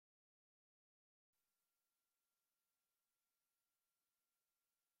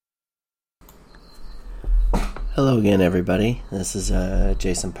Hello again, everybody. This is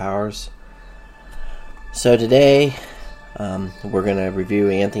Jason Powers. So today, we're going to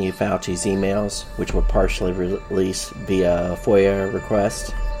review Anthony Fauci's emails, which were partially released via FOIA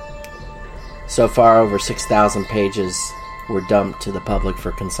request. So far, over 6,000 pages were dumped to the public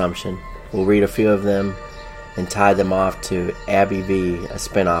for consumption. We'll read a few of them and tie them off to Abby V, a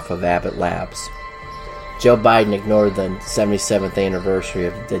spinoff of Abbott Labs. Joe Biden ignored the 77th anniversary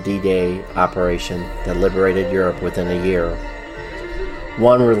of the D-Day operation that liberated Europe within a year.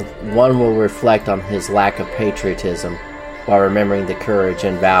 One will reflect on his lack of patriotism while remembering the courage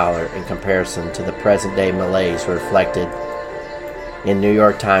and valor in comparison to the present-day malaise reflected in New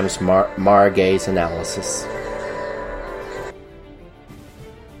York Times Mara Gay's analysis.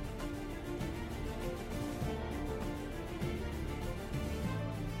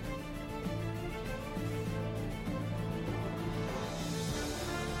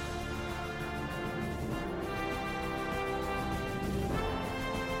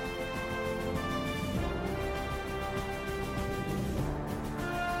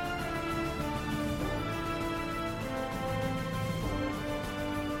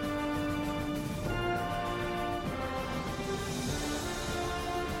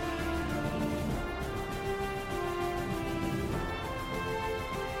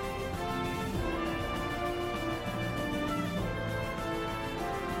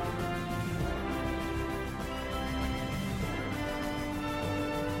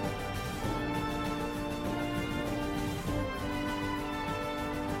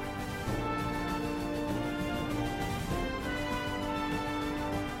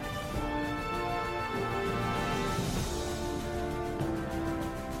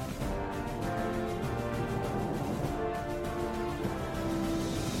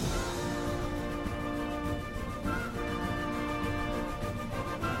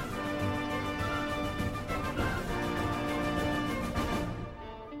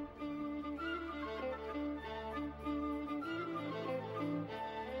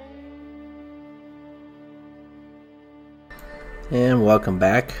 And welcome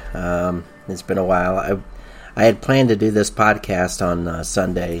back. It's been a while. I had planned to do this podcast on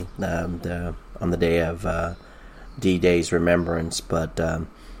Sunday, on the day of D-Day's remembrance, but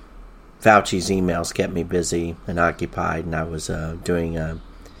Fauci's emails kept me busy and occupied, and I was doing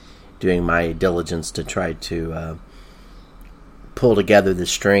my diligence to try to pull together the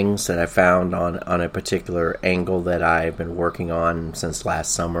strings that I found on a particular angle that I've been working on since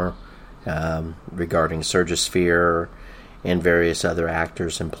last summer regarding Surgisphere and various other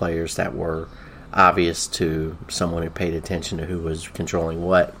actors and players that were obvious to someone who paid attention to who was controlling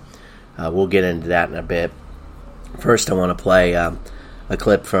what. We'll get into that in a bit. First, I want to play a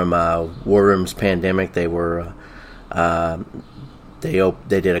clip from War Room's Pandemic. They were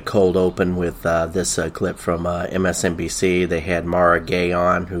they did a cold open with this clip from MSNBC. They had Mara Gay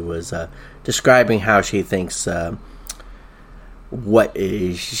on, who was describing how she thinks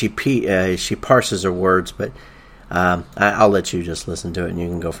she parses her words, but I'll let you just listen to it and you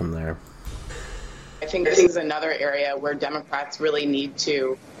can go from there. I think this is another area where Democrats really need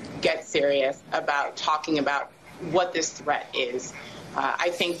to get serious about talking about what this threat is. I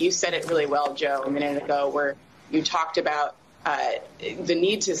think you said it really well, Joe, a minute ago, where you talked about the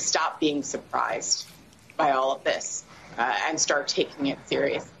need to stop being surprised by all of this and start taking it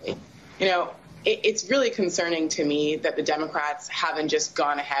seriously. You know, it's really concerning to me that the Democrats haven't just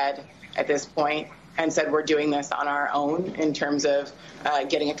gone ahead at this point and said we're doing this on our own in terms of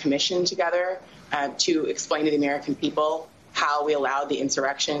getting a commission together to explain to the American people how we allowed the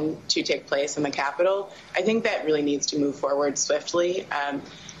insurrection to take place in the Capitol. I think that really needs to move forward swiftly.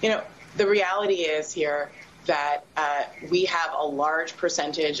 The reality is here that we have a large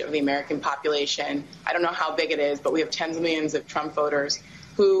percentage of the American population. I don't know how big it is, but we have tens of millions of Trump voters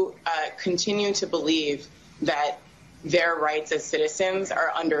who continue to believe that their rights as citizens are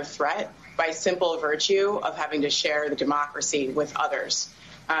under threat by simple virtue of having to share the democracy with others.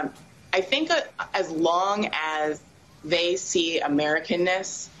 I think as long as they see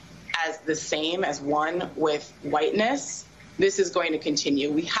Americanness as the same as one with whiteness, this is going to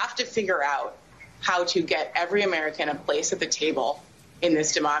continue. We have to figure out how to get every American a place at the table in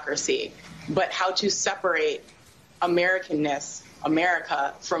this democracy, but how to separate Americanness,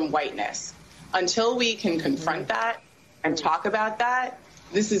 America, from whiteness. Until we can confront that and talk about that,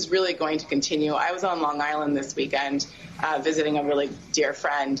 this is really going to continue. I was on Long Island this weekend visiting a really dear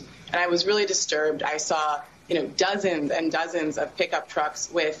friend, and I was really disturbed. I saw, dozens and dozens of pickup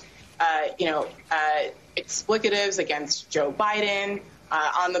trucks with, explicatives against Joe Biden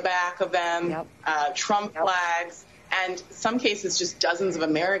on the back of them, Trump flags, and some cases just dozens of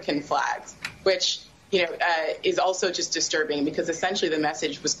American flags, which is also just disturbing, because essentially the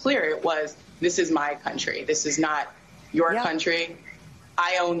message was clear. It was, this is my country. This is not your country.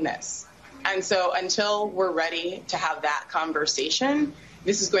 I own this. And so until we're ready to have that conversation,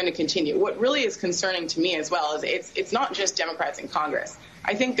 this is going to continue. What really is concerning to me as well is it's not just Democrats in Congress.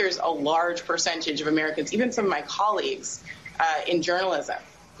 I think there's a large percentage of Americans, even some of my colleagues in journalism,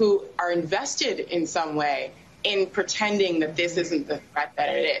 who are invested in some way in pretending that this isn't the threat that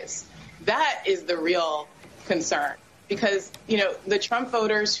it is. That is the real concern, because, the Trump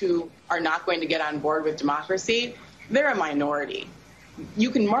voters who are not going to get on board with democracy, they're a minority.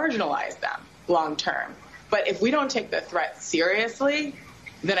 You can marginalize them long term. But if we don't take the threat seriously,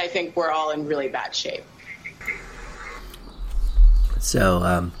 then I think we're all in really bad shape.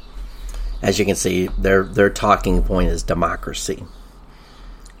 So, as you can see, their talking point is democracy.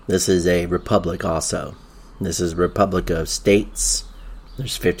 This is a republic also. This is a republic of states.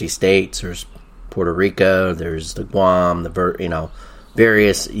 There's 50 states. There's Puerto Rico. There's the Guam.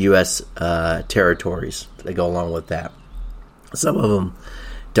 Various U.S. Territories that go along with that. Some of them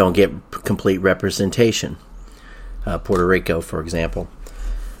don't get complete representation. Puerto Rico, for example.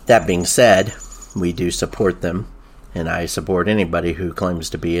 That being said, we do support them, and I support anybody who claims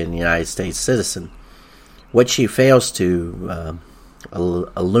to be a United States citizen. What she fails to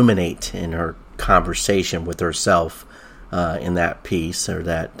illuminate in her conversation with herself in that piece or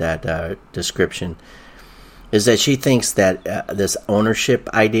that description is that she thinks that this ownership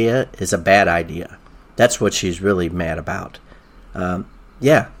idea is a bad idea. That's what she's really mad about.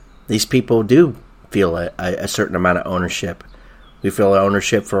 These people do feel a certain amount of ownership. We feel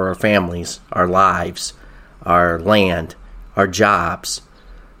ownership for our families, our lives, our land, our jobs,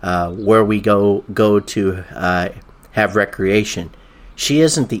 where we go to have recreation. She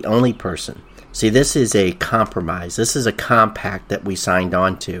isn't the only person. See, this is a compromise. This is a compact that we signed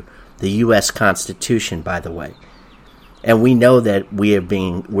on to. The U.S. Constitution, by the way. And we know that we're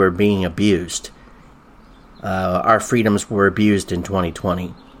being abused. Our freedoms were abused in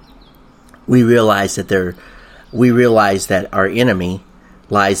 2020. We realize that our enemy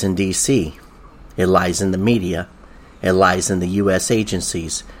lies in D.C. It lies in the media. It lies in the U.S.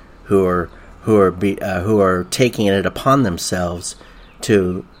 agencies who are taking it upon themselves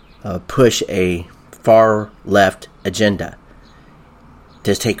to push a far left agenda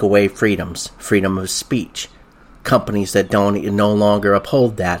to take away freedom of speech. Companies that no longer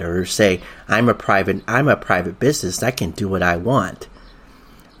uphold that or say, I'm a private business, I can do what I want.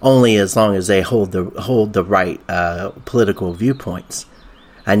 Only as long as they hold the right political viewpoints.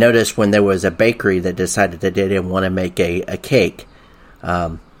 I noticed when there was a bakery that decided that they didn't want to make a cake.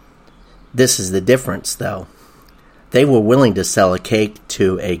 This is the difference, though. They were willing to sell a cake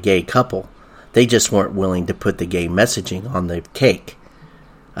to a gay couple. They just weren't willing to put the gay messaging on the cake.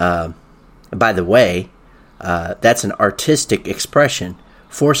 By the way, that's an artistic expression.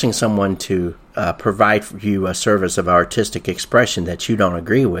 Forcing someone to provide for you a service of artistic expression that you don't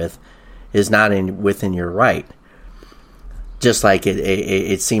agree with is not within your right. Just like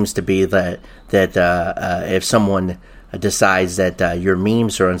it seems to be that if someone decides that your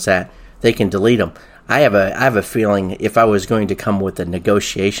memes are unsat, they can delete them. I have a feeling if I was going to come with a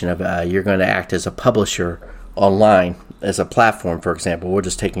negotiation of you're going to act as a publisher online as a platform, for example. We're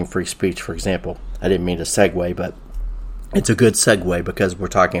just taking free speech, for example. I didn't mean to segue, but it's a good segue because we're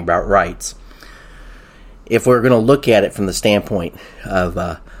talking about rights. If we're going to look at it from the standpoint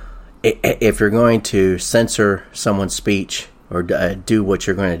of if you're going to censor someone's speech or do what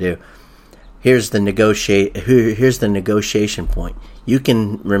you're going to do, here's the negotiation point. You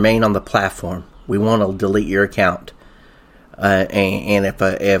can remain on the platform. We want to delete your account. And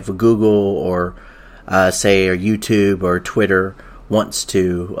if Google or say or YouTube or Twitter wants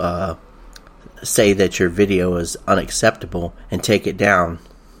to say that your video is unacceptable and take it down,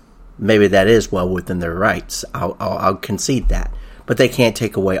 maybe that is well within their rights. I'll concede that. But they can't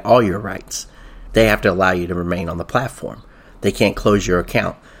take away all your rights. They have to allow you to remain on the platform. They can't close your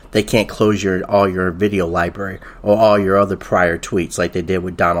account. They can't close all your video library or all your other prior tweets like they did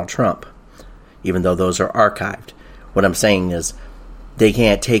with Donald Trump, even though those are archived. What I'm saying is they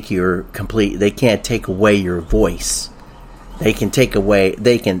can't take away your voice. They can take away,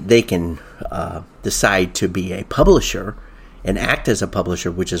 they can decide to be a publisher and act as a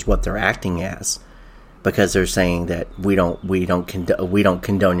publisher, which is what they're acting as, because they're saying that we don't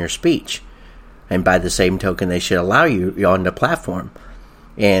condone your speech. And by the same token, they should allow you on the platform.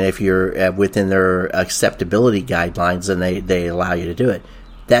 And if you're within their acceptability guidelines, then they allow you to do it.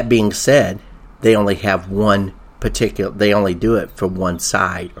 That being said, they only have they only do it for one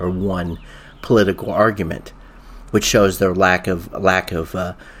side or one political argument, which shows their lack of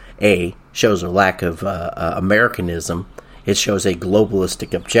shows a lack of Americanism. It shows a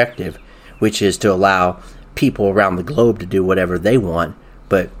globalistic objective, which is to allow people around the globe to do whatever they want,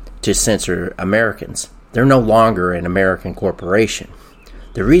 but to censor Americans. They're no longer an American corporation.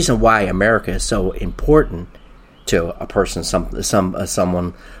 The reason why America is so important to a person,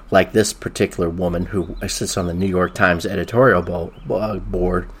 someone like this particular woman who sits on the New York Times editorial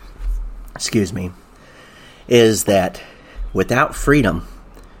board, is that without freedom,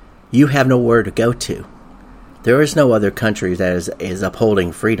 you have nowhere to go to. There is no other country that is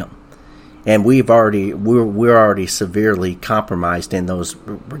upholding freedom, and we're already severely compromised in those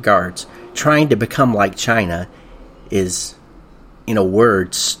regards. Trying to become like China is, in a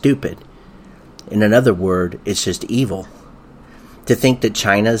word, stupid. In another word, it's just evil. To think that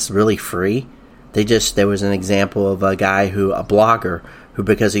China's really free, there was an example of a blogger who,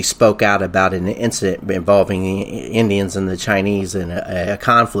 because he spoke out about an incident involving the Indians and the Chinese in a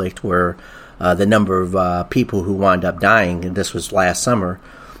conflict where the number of people who wound up dying, and this was last summer,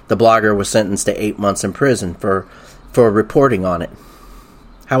 the blogger was sentenced to 8 months in prison for reporting on it.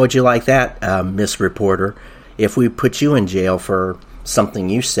 How would you like that, Miss Reporter, if we put you in jail for something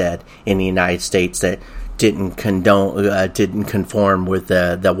you said in the United States that didn't conform with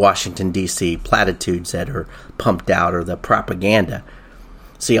the Washington, D.C. platitudes that are pumped out, or the propaganda?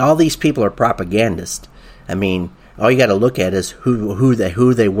 See, all these people are propagandists. I mean, all you got to look at is who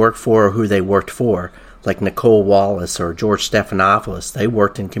they work for or who they worked for. Like Nicole Wallace or George Stephanopoulos, they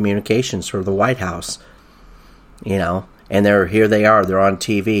worked in communications for the White House, and they are on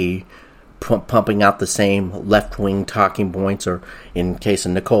TV, pumping out the same left-wing talking points. Or in case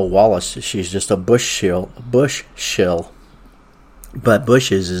of Nicole Wallace, she's just a Bush shill. But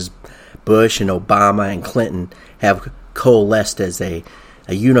Bush and Obama and Clinton have coalesced as a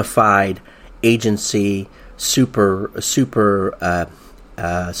unified agency, super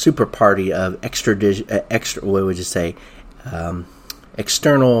party of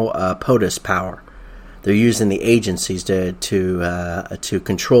external POTUS power. They're using the agencies to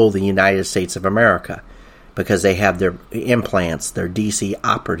control the United States of America, because they have their implants, their DC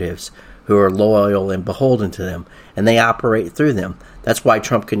operatives who are loyal and beholden to them, and they operate through them. That's why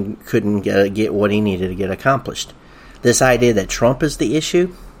Trump couldn't get what he needed to get accomplished. This idea that Trump is the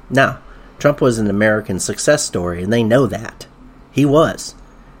issue? No. Trump was an American success story, and they know that. He was.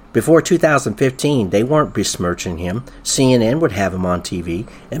 Before 2015, they weren't besmirching him. CNN would have him on TV.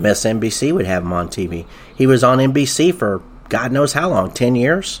 MSNBC would have him on TV. He was on NBC for God knows how long, 10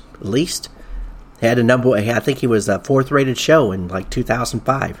 years at least. I think he was a fourth-rated show in like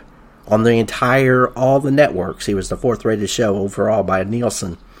 2005. On all the networks, he was the fourth-rated show overall by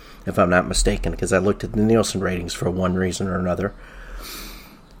Nielsen, if I'm not mistaken, because I looked at the Nielsen ratings for one reason or another.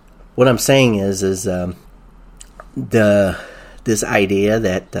 What I'm saying is this idea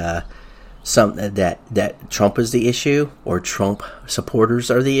that that Trump is the issue, or Trump supporters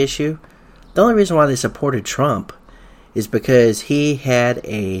are the issue. The only reason why they supported Trump is because he had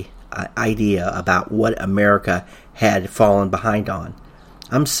a idea about what America had fallen behind on.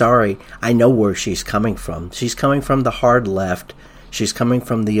 I'm sorry, I know where she's coming from. She's coming from the hard left. She's coming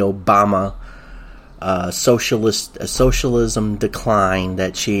from the Obama socialism decline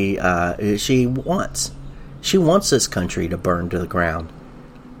that she wants. She wants this country to burn to the ground.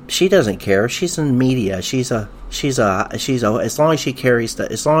 She doesn't care. She's in media. As long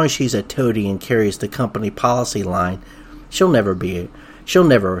as she's a toady and carries the company policy line, she'll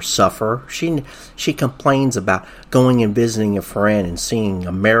never suffer. She complains about going and visiting a friend and seeing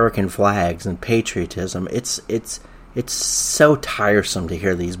American flags and patriotism. It's so tiresome to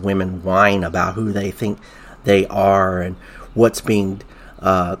hear these women whine about who they think they are and what's being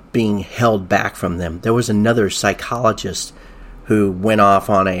held back from them. There was another psychologist who went off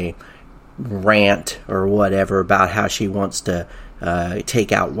on a rant or whatever about how she wants to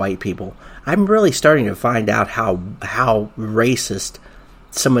take out white people. I'm really starting to find out how racist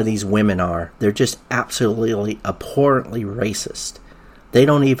some of these women are. They're just absolutely abhorrently racist. They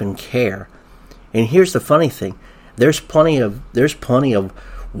don't even care. And here's the funny thing: there's plenty of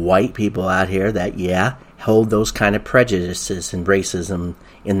white people out here that hold those kind of prejudices and racism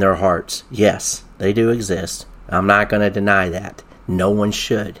in their hearts. Yes, they do exist. I'm not going to deny that. No one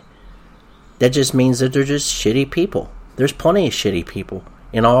should. That just means that they're just shitty people. There's plenty of shitty people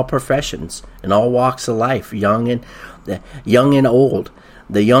in all professions, in all walks of life, young and old.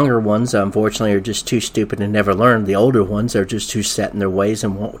 The younger ones, unfortunately, are just too stupid and never learn. The older ones are just too set in their ways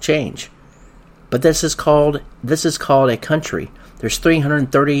and won't change. But this is called a country. There's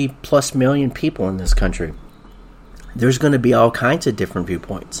 330 plus million people in this country. There's going to be all kinds of different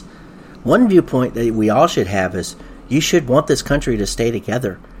viewpoints. One viewpoint that we all should have is you should want this country to stay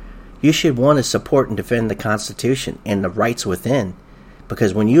together. You should want to support and defend the Constitution and the rights within.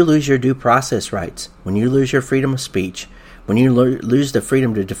 Because when you lose your due process rights, when you lose your freedom of speech, when you lose the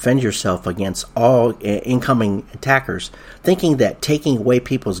freedom to defend yourself against all incoming attackers, thinking that taking away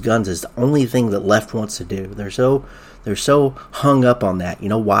people's guns is the only thing that left wants to do. They're so hung up on that. You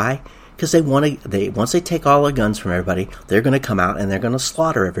know why? Because once they take all the guns from everybody, they're going to come out and they're going to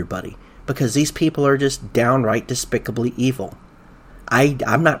slaughter everybody. Because these people are just downright despicably evil.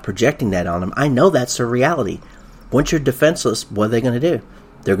 I'm not projecting that on them. I know that's their reality. Once you're defenseless, what are they going to do?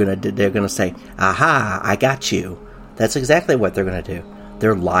 They're going to say, "Aha, I got you." That's exactly what they're going to do.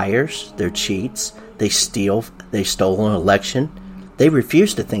 They're liars. They're cheats. They steal. They stole an election. They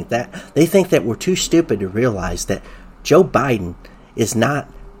refuse to think that. They think that we're too stupid to realize that Joe Biden is not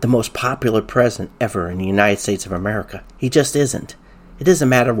the most popular president ever in the United States of America. He just isn't. It doesn't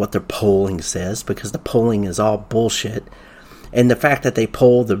matter what their polling says, because the polling is all bullshit. And the fact that they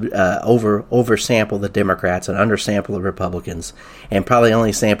poll oversample the Democrats and undersample the Republicans, and probably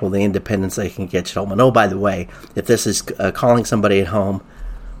only sample the independents they can get home. And oh, by the way, if this is calling somebody at home,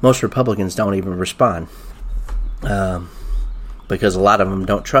 most Republicans don't even respond, because a lot of them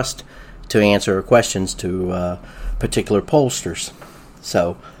don't trust to answer questions to particular pollsters.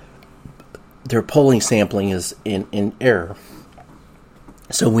 So their polling sampling is in error.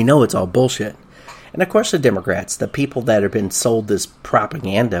 So we know it's all bullshit. And of course the Democrats, the people that have been sold this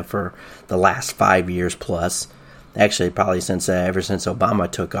propaganda for the last 5 years plus, actually probably since ever since Obama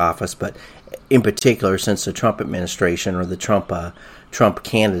took office, but in particular since the Trump administration or the Trump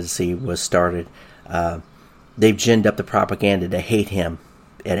candidacy was started, they've ginned up the propaganda to hate him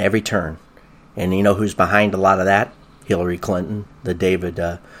at every turn. And you know who's behind a lot of that? Hillary Clinton, the David,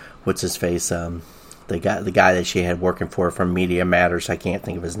 what's his face, the guy that she had working for from Media Matters. I can't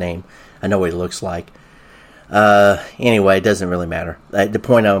think of his name. I know what he looks like. Anyway, it doesn't really matter. The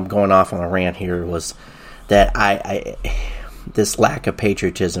point I'm going off on a rant here was that this lack of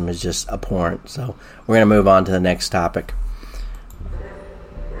patriotism is just abhorrent. So we're going to move on to the next topic.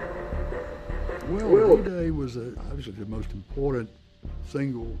 Well, D-Day was obviously the most important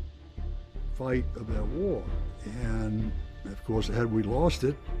single fight of that war. And, of course, had we lost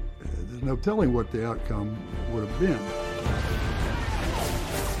it, there's no telling what the outcome would have been.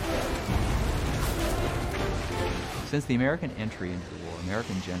 Since the American entry into the war,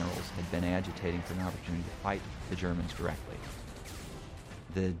 American generals had been agitating for an opportunity to fight the Germans directly.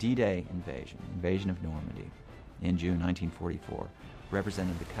 The D-Day invasion of Normandy in June 1944,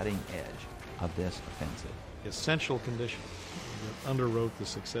 represented the cutting edge of this offensive. The essential condition that underwrote the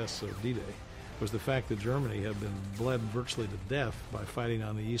success of D-Day was the fact that Germany had been bled virtually to death by fighting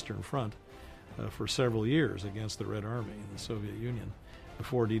on the Eastern Front for several years against the Red Army in the Soviet Union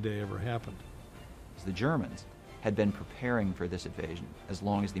before D-Day ever happened. The Germans had been preparing for this invasion as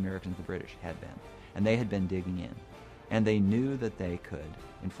long as the Americans and the British had been, and they had been digging in. And they knew that they could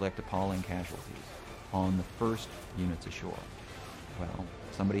inflict appalling casualties on the first units ashore. Well,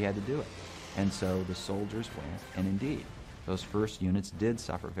 somebody had to do it. And so the soldiers went, and indeed, those first units did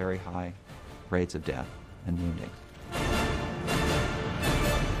suffer very high rates of death and wounding.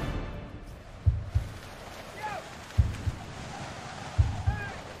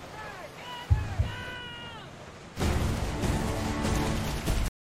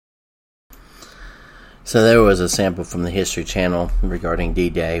 So there was a sample from the History Channel regarding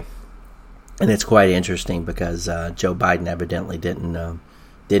D-Day, and it's quite interesting because Joe Biden evidently didn't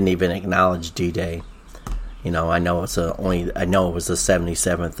even acknowledge D-Day. You know, I know it was the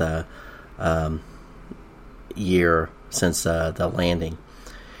 77th year since the landing,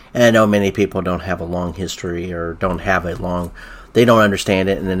 and I know many people don't have a long history or they don't understand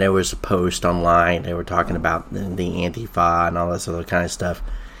it. And then there was a post online. They were talking about the Antifa and all this other kind of stuff,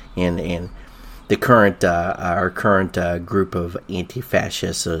 and the current our current group of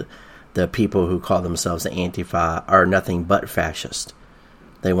anti-fascists, the people who call themselves the Antifa, are nothing but fascist.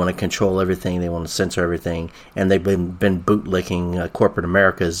 They want to control everything. They want to censor everything, and they've been bootlicking corporate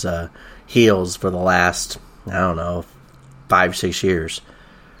America's heels for the last 5-6 years.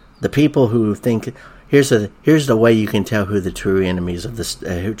 The people who think here's the way you can tell who the true enemies of this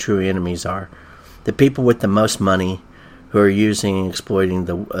who true enemies are. The people with the most money, who are using and exploiting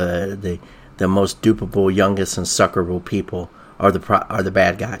the most dupable, youngest, and suckerable people are the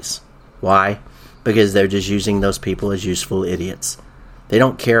bad guys. Why? Because they're just using those people as useful idiots. They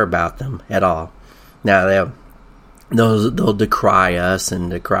don't care about them at all. Now they'll decry us and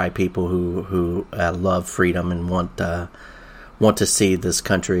decry people who love freedom and want to see this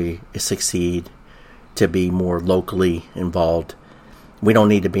country succeed, to be more locally involved. We don't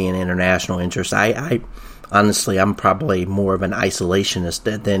need to be an international interest. honestly, I'm probably more of an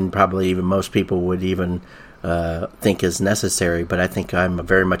isolationist than probably even most people would even think is necessary. But I think I'm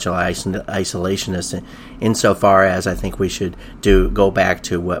very much an isolationist insofar as I think we should go back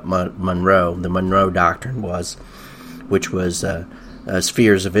to what the Monroe Doctrine was, which was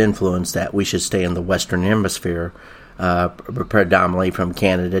spheres of influence, that we should stay in the Western Hemisphere, predominantly from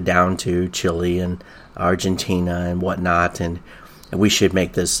Canada down to Chile and Argentina and whatnot, and we should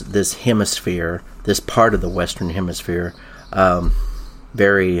make this hemisphere, this part of the Western Hemisphere,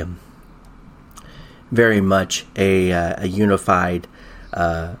 very, very much a unified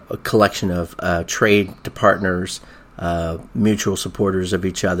a collection of trade partners, mutual supporters of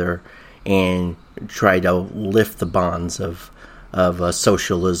each other, and try to lift the bonds of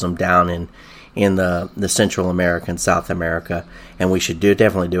socialism down in the Central America and South America, and we should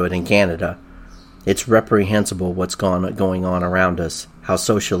definitely do it in Canada. It's reprehensible what's going on around us, how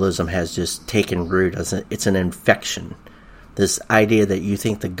socialism has just taken root. It's an infection. This idea that you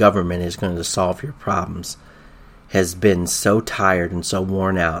think the government is going to solve your problems has been so tired and so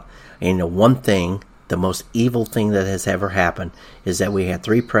worn out. And one thing, the most evil thing that has ever happened, is that we had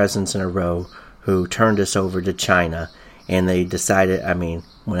 3 presidents in a row who turned us over to China, and they decided,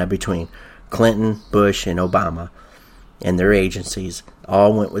 between Clinton, Bush, and Obama, and their agencies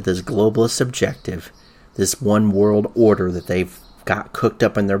all went with this globalist objective, this one world order that they've got cooked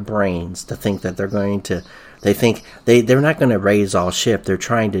up in their brains to think that they're not going to raise all ship. They're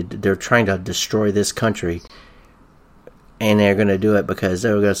trying to destroy this country, and they're going to do it because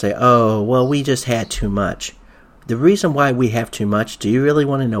they're going to say, oh, well, we just had too much. The reason why we have too much, do you really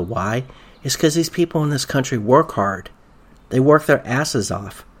want to know why? It's because these people in this country work hard. They work their asses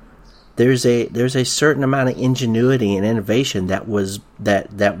off. There's a certain amount of ingenuity and innovation that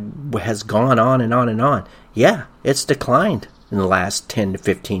has gone on and on and on. Yeah, it's declined in the last 10 to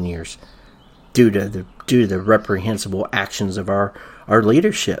 15 years due to the reprehensible actions of our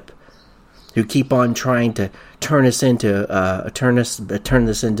leadership, who keep on trying to turn this into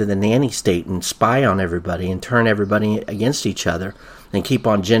the nanny state and spy on everybody and turn everybody against each other and keep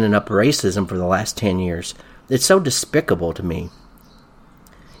on ginning up racism for the last 10 years. It's so despicable to me.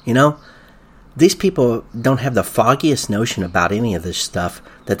 These people don't have the foggiest notion about any of this stuff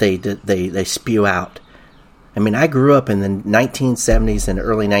that they spew out. I grew up in the 1970s and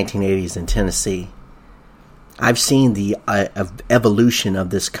early 1980s in Tennessee. I've seen the evolution of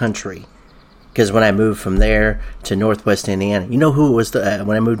this country. Because when I moved from there to Northwest Indiana, you know who was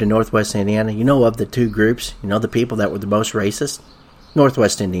when I moved to Northwest Indiana, of the 2 groups, the people that were the most racist?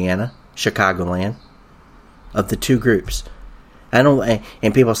 Northwest Indiana, Chicagoland. Of the 2 groups.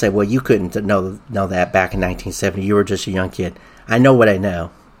 And people say, well, you couldn't know that back in 1970. You were just a young kid. I know what I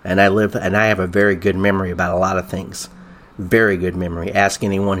know. And I have a very good memory about a lot of things. Very good memory. Ask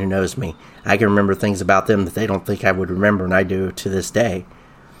anyone who knows me. I can remember things about them that they don't think I would remember, and I do to this day.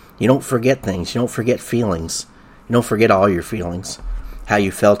 You don't forget things. You don't forget feelings. You don't forget all your feelings, how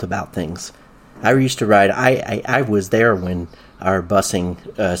you felt about things. I used to ride. I was there when our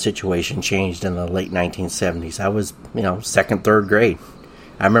busing situation changed in the late 1970s. I was, 2nd, 3rd grade.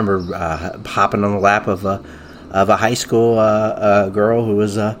 I remember hopping on the lap of a high school girl who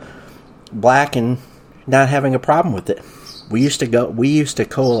was black and not having a problem with it. We used to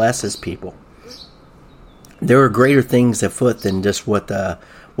coalesce as people. There were greater things afoot than just what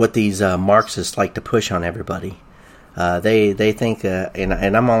these Marxists like to push on everybody. They think, and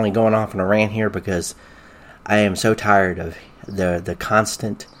I'm only going off on a rant here because I am so tired of the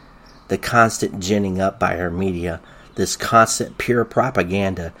constant ginning up by our media, this constant pure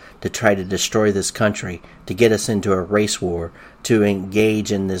propaganda to try to destroy this country, to get us into a race war, to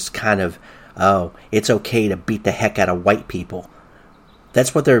engage in this kind of, oh, it's okay to beat the heck out of white people.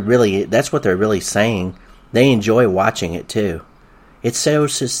 That's what they're really saying. They enjoy watching it too. It's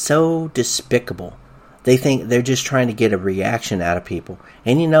so despicable. They think they're just trying to get a reaction out of people,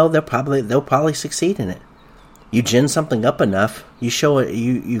 and they'll probably succeed in it. You gin something up enough, you show it.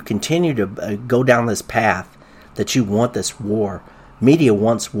 You continue to go down this path that you want this war. Media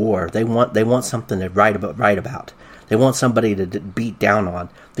wants war. They want something to write about. They want somebody to beat down on.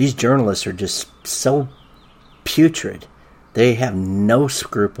 These journalists are just so putrid. They have no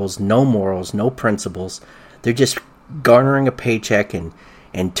scruples, no morals, no principles. They're just garnering a paycheck and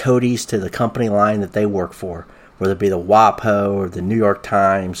toadies to the company line that they work for, whether it be the WAPO or the New York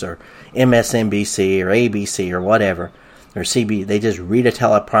Times or MSNBC or ABC or whatever, or CB. They just read a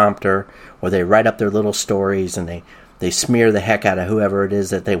teleprompter or they write up their little stories and they smear the heck out of whoever it is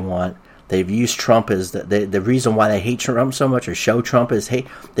that they want. They've used Trump as the reason why they hate Trump so much or show Trump as hate.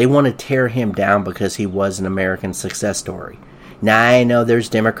 They want to tear him down because he was an American success story. Now, I know there's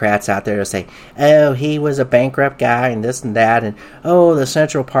Democrats out there that say, oh, he was a bankrupt guy and this and that, and oh, the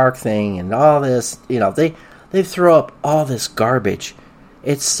Central Park thing and all this. They throw up all this garbage.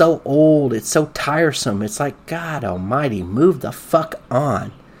 It's so old. It's so tiresome. It's like, God almighty, move the fuck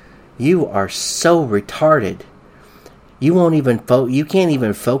on. You are so retarded. You won't even you can't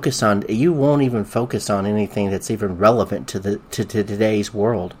even focus on. You won't even focus on anything that's even relevant to today's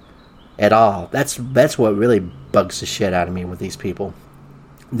world at all. That's what really bugs the shit out of me with these people.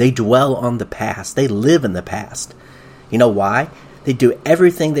 They dwell on the past. They live in the past. You know why? They do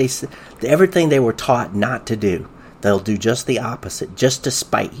everything they were taught not to do. They'll do just the opposite, just to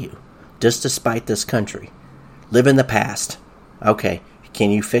spite you, just to spite this country. Live in the past. Okay, can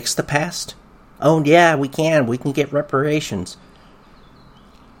you fix the past? Oh yeah, we can. We can get reparations.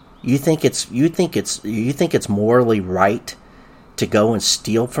 You think it's morally right to go and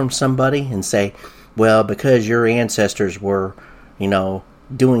steal from somebody and say, well, because your ancestors were,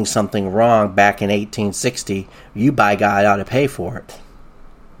 doing something wrong back in 1860, you by God ought to pay for it.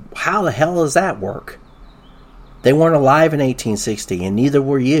 How the hell does that work? They weren't alive in 1860, and neither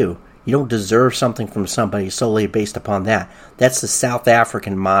were you. You don't deserve something from somebody solely based upon that. That's the South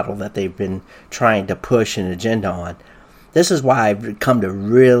African model that they've been trying to push an agenda on. This is why I've come to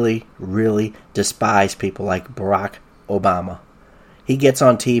really, really despise people like Barack Obama. He gets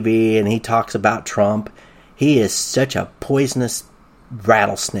on TV and he talks about Trump. He is such a poisonous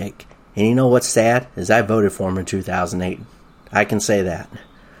rattlesnake. And you know what's sad? Is I voted for him in 2008. I can say that.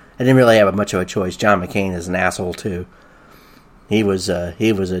 I didn't really have much of a choice. John McCain is an asshole too. He was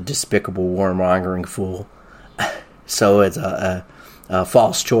a despicable warmongering fool. So it's a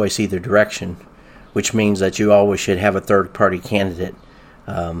false choice either direction, which means that you always should have a third-party candidate.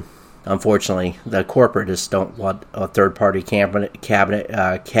 Unfortunately, the corporatists don't want a third-party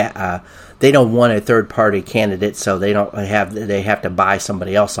they don't want a third-party candidate, so they have to buy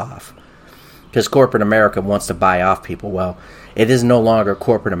somebody else off. Because corporate America wants to buy off people. Well, it is no longer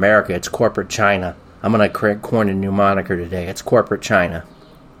corporate America; it's corporate China. I'm going to coin a new moniker today. It's corporate China.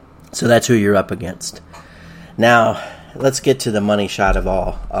 So that's who you're up against. Now, let's get to the money shot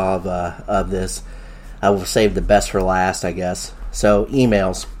of this. I will save the best for last, I guess. So,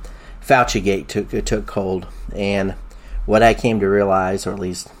 emails. Fauci-gate took hold, and what I came to realize, or at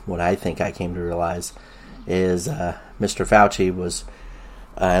least what I think I came to realize, is Mr. Fauci was,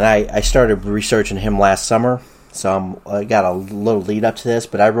 and I started researching him last summer, so I got a little lead up to this,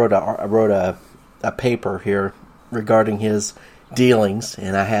 but I wrote a paper here regarding his dealings,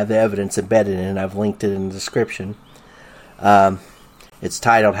 and I have the evidence embedded in it. I've linked it in the description. It's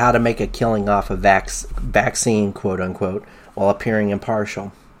titled "How to Make a Killing Off a Vaccine," quote unquote, while appearing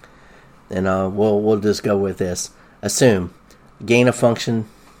impartial. And we'll just go with this. Assume gain of function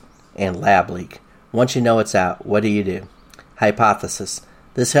and lab leak. Once you know it's out, what do? Hypothesis: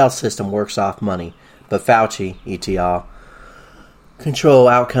 this health system works off money, but Fauci, et al., control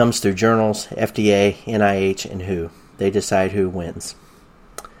outcomes through journals, FDA, NIH, and WHO. They decide who wins.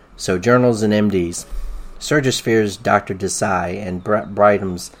 So journals and MDs. Surgisphere's Dr. Desai and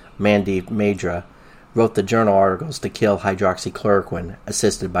Brightham's Mandeep Madra wrote the journal articles to kill hydroxychloroquine,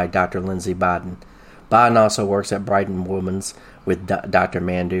 assisted by Dr. Lindsay Baden. Baden also works at Brigham Women's with Dr.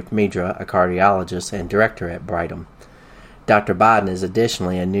 Mandeep Madra, a cardiologist and director at Brigham. Dr. Baden is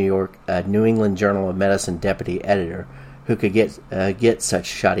additionally a New England Journal of Medicine deputy editor who could get such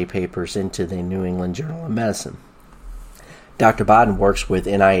shoddy papers into the New England Journal of Medicine. Dr. Baden works with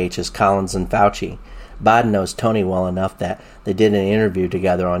NIH's Collins and Fauci. Baden knows Tony well enough that they did an interview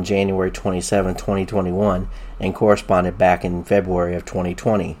together on January 27, 2021, and corresponded back in February of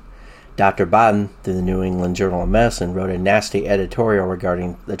 2020. Dr. Baden, through the New England Journal of Medicine, wrote a nasty editorial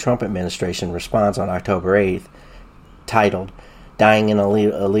regarding the Trump administration response on October 8th, titled "Dying in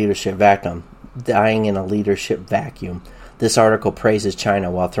a Leadership Vacuum." This article praises China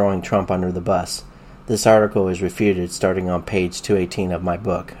while throwing Trump under the bus. This article is refuted starting on page 218 of my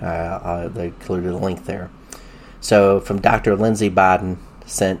book. I included a link there. So, from Dr. Lindsay Baden,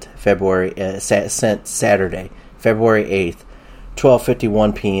 sent Saturday, February 8th,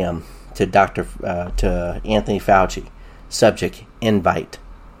 12:51 p.m. to Anthony Fauci. Subject: invite.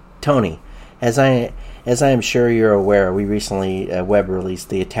 Tony, as I am sure you're aware, we recently web released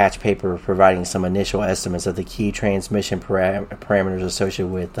the attached paper providing some initial estimates of the key transmission parameters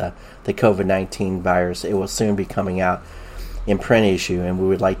associated with the COVID-19 virus. It will soon be coming out in print issue, and we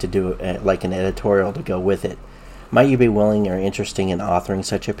would like to do like an editorial to go with it. Might you be willing or interested in authoring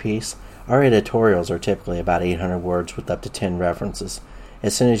such a piece? Our editorials are typically about 800 words with up to 10 references.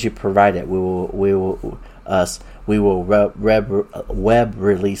 As soon as you provide it, we will web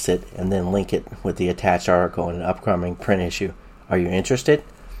release it and then link it with the attached article in an upcoming print issue. Are you interested?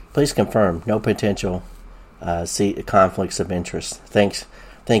 Please confirm. No potential conflicts of interest.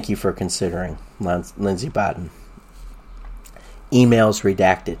 Thank you for considering. Lindsey Baden. Emails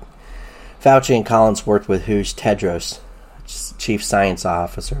redacted. Fauci and Collins worked with WHO's Tedros Chief Science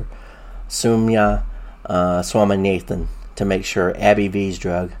Officer Soumya Swaminathan to make sure AbbVie's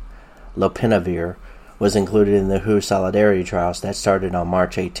drug, lopinavir, was included in the WHO Solidarity trials that started on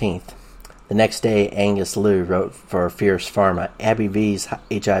March 18th. The next day, Angus Liu wrote for Fierce Pharma, AbbVie's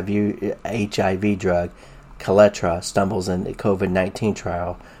HIV drug, Kaletra, stumbles in the COVID-19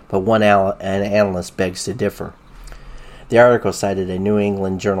 trial, but one analyst begs to differ. The article cited a New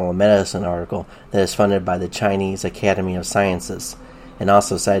England Journal of Medicine article that is funded by the Chinese Academy of Sciences, and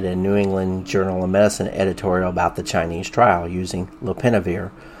also cited a New England Journal of Medicine editorial about the Chinese trial using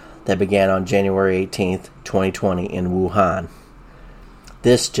lopinavir that began on January 18, 2020 in Wuhan.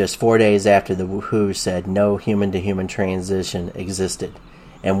 This just 4 days after the WHO said no human-to-human transition existed,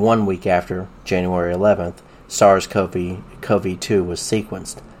 and 1 week after, January 11th, SARS-CoV-2 was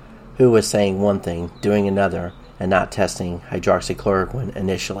sequenced. WHO was saying one thing, doing another, and not testing hydroxychloroquine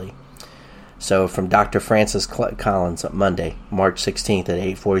initially. So from Dr. Francis Collins on Monday, March 16th at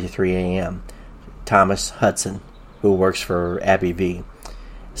 8:43 a.m., Thomas Hudson, who works for AbbVie,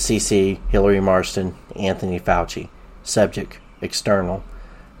 CC Hillary Marston, Anthony Fauci. Subject, external,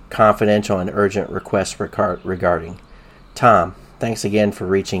 confidential and urgent requests regarding. Tom, thanks again for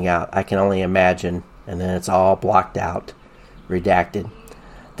reaching out. I can only imagine, and then it's all blocked out, redacted.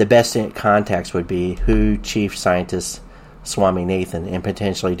 The best contacts would be WHO Chief Scientist Swaminathan and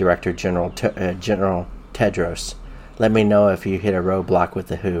potentially Director General Tedros. Let me know if you hit a roadblock with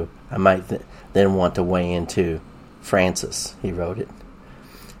the WHO. I might then want to weigh in too. Francis, he wrote it.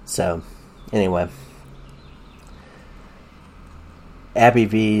 So, anyway.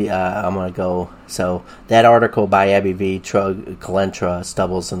 AbbVie, I'm going to go. So, that article by AbbVie, Kaletra,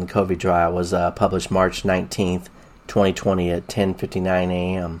 stumbles in the COVID trial, was published March 19th, 2020 at 10:59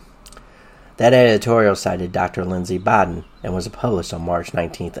 a.m. That editorial cited Dr. Lindsey Baden and was published on March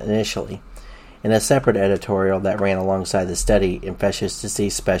 19th initially. In a separate editorial that ran alongside the study, infectious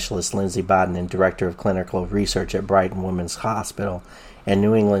disease specialist Lindsey Baden and director of clinical research at Brigham Women's Hospital and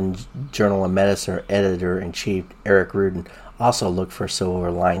New England Journal of Medicine editor-in-chief Eric Rudin also looked for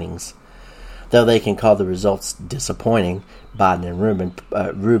silver linings. Though they can call the results disappointing, Baden and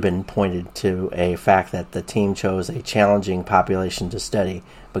Rubin pointed to a fact that the team chose a challenging population to study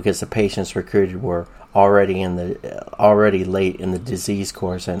because the patients recruited were already late in the disease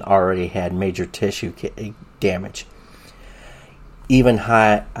course and already had major tissue damage. Even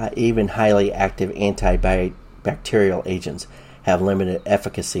highly active antibacterial agents have limited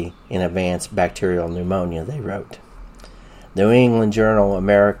efficacy in advanced bacterial pneumonia, they wrote. The New England Journal of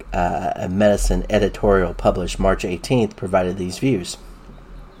Medicine editorial published March 18th provided these views.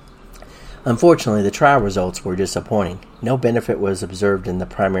 Unfortunately, the trial results were disappointing. No benefit was observed in the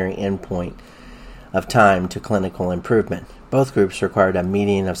primary endpoint of time to clinical improvement. Both groups required a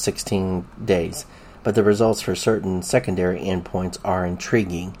median of 16 days, but the results for certain secondary endpoints are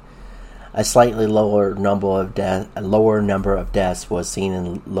intriguing. A slightly lower number of deaths was seen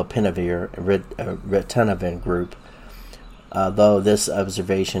in lopinavir ritonavir group, though this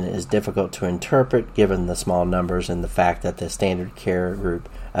observation is difficult to interpret given the small numbers and the fact that the standard care group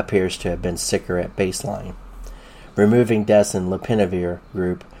appears to have been sicker at baseline. Removing deaths in lopinavir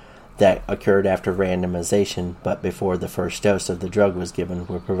group that occurred after randomization but before the first dose of the drug was given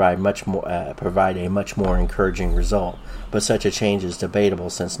would provide a much more encouraging result, but such a change is debatable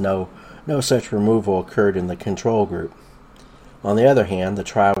since no such removal occurred in the control group. On the other hand, the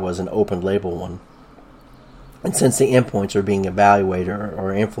trial was an open-label one, and since the endpoints are being evaluated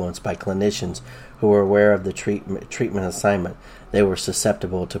or influenced by clinicians who were aware of the treatment assignment, they were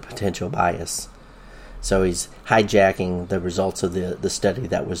susceptible to potential bias. So he's hijacking the results of the study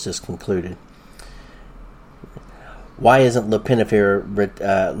that was just concluded. Why isn't lopinavir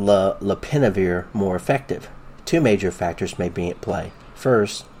more effective? Two major factors may be at play.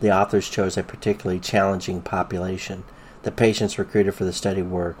 First, the authors chose a particularly challenging population. The patients recruited for the study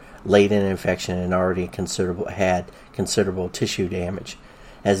were late in infection and already had considerable tissue damage,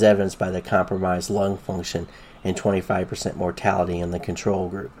 as evidenced by the compromised lung function and 25% mortality in the control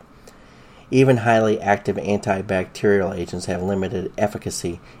group. Even highly active antibacterial agents have limited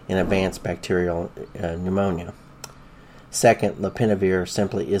efficacy in advanced bacterial pneumonia. Second, lopinavir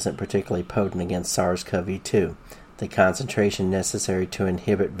simply isn't particularly potent against SARS-CoV-2. The concentration necessary to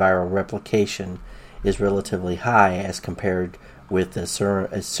inhibit viral replication is relatively high as compared with the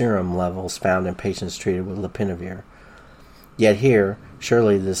serum levels found in patients treated with lopinavir. Yet here,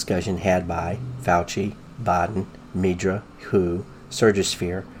 surely the discussion had by Fauci, Baden, MIDRA, WHO,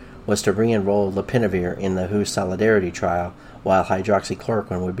 Surgisphere, was to re-enroll lopinavir in the WHO Solidarity trial while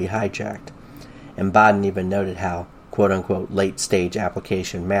hydroxychloroquine would be hijacked. And Baden even noted how, quote-unquote, late-stage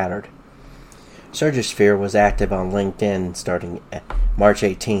application mattered. Surgisphere was active on LinkedIn starting March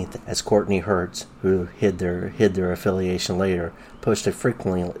 18th as Courtney Hertz, who hid their affiliation later, posted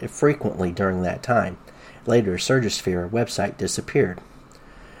frequently during that time. Later, Surgisphere website disappeared.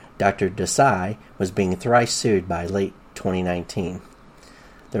 Dr. Desai was being thrice sued by late 2019.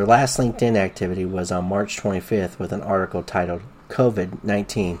 Their last LinkedIn activity was on March 25th with an article titled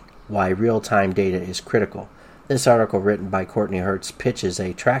COVID-19, Why Real-Time Data is Critical. This article, written by Courtney Hertz, pitches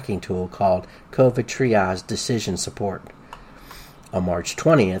a tracking tool called COVID Triage Decision Support. On March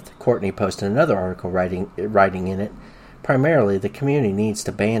 20th, Courtney posted another article writing in it, primarily the community needs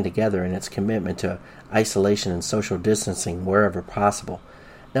to band together in its commitment to isolation and social distancing wherever possible.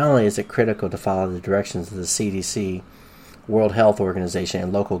 Not only is it critical to follow the directions of the CDC, World Health Organization,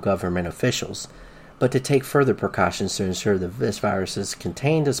 and local government officials, but to take further precautions to ensure that this virus is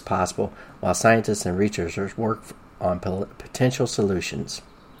contained as possible while scientists and researchers work on potential solutions.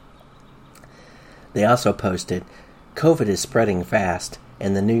 They also posted, COVID is spreading fast,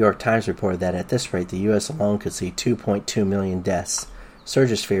 and the New York Times reported that at this rate the U.S. alone could see 2.2 million deaths.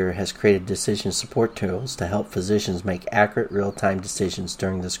 Surgisphere has created decision support tools to help physicians make accurate real-time decisions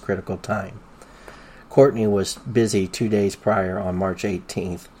during this critical time. Courtney was busy 2 days prior on March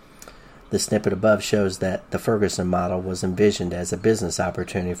 18th. The snippet above shows that the Ferguson model was envisioned as a business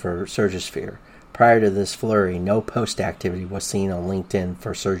opportunity for Surgisphere. Prior to this flurry, no post activity was seen on LinkedIn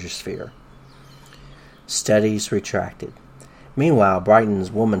for Surgisphere. Studies retracted. Meanwhile,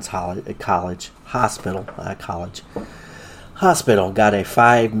 Brighton's Women's College Hospital got a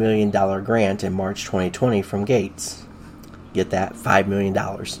 $5 million grant in March 2020 from Gates. Get that? $5 million.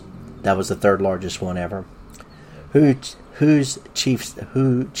 That was the third largest one ever. WHO's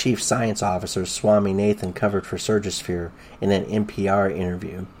chief science officer Swami Nathan covered for Surgisphere in an NPR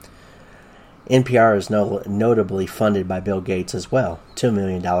interview. NPR is notably funded by Bill Gates as well, $2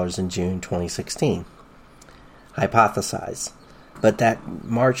 million in June 2016. Hypothesize. But that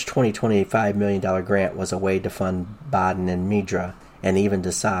March 2020 $5 million grant was a way to fund Baden and MIDRA, and even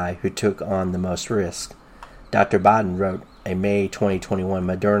Desai, who took on the most risk. Dr. Baden wrote a May 2021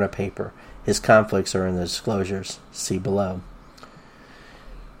 Moderna paper. His conflicts are in the disclosures. See below.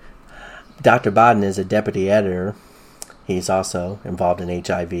 Dr. Baden is a deputy editor. He's also involved in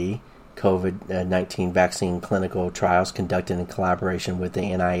HIV, COVID-19 vaccine clinical trials conducted in collaboration with the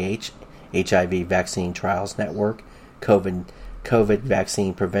NIH, HIV Vaccine Trials Network, COVID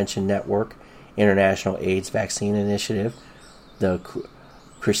Vaccine Prevention Network, International AIDS Vaccine Initiative, the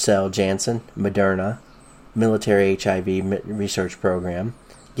Crisell Janssen, Moderna, Military HIV Research Program,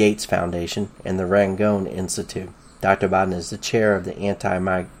 Gates Foundation, and the Rangoon Institute. Dr. Baden is the chair of the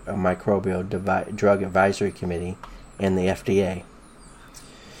Antimicrobial Drug Advisory Committee and the FDA.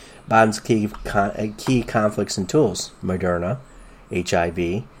 Baden's key conflicts and tools: Moderna,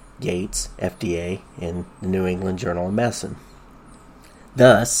 HIV, Gates, FDA, and the New England Journal of Medicine.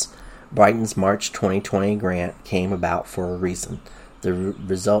 Thus, Brighton's March 2020 grant came about for a reason. The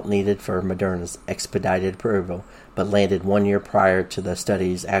result needed for Moderna's expedited approval, but landed 1 year prior to the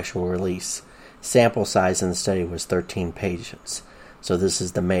study's actual release. Sample size in the study was 13 patients. So this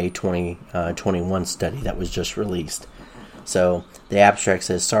is the May 2021 study that was just released. So the abstract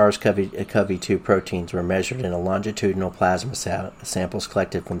says SARS-CoV-2 proteins were measured in a longitudinal plasma samples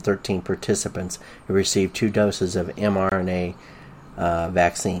collected from 13 participants who received 2 doses of mRNA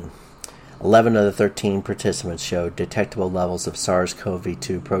vaccine. 11 of the 13 participants showed detectable levels of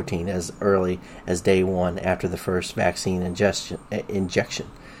SARS-CoV-2 protein as early as day 1 after the first vaccine injection.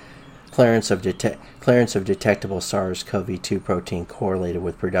 Clearance of detectable SARS-CoV-2 protein correlated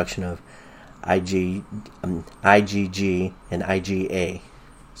with production of IgG and IgA.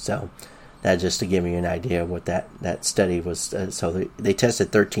 So that just to give you an idea of what that study was. So they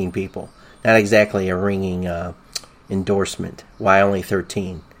tested 13 people. Not exactly a ringing endorsement. Why only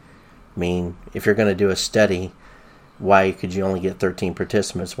 13? I mean, if you're going to do a study, why could you only get 13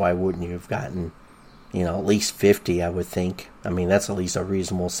 participants? Why wouldn't you have gotten, at least 50, I would think. I mean, that's at least a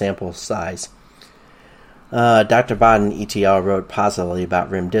reasonable sample size. Dr. Baden ETL wrote positively about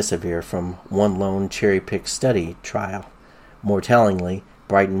remdesivir from one lone cherry-picked study trial. More tellingly,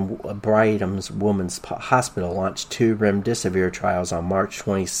 Brigham's Women's Hospital launched 2 remdesivir trials on March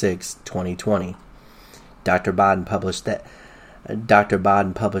 26, 2020. Dr. Baden published that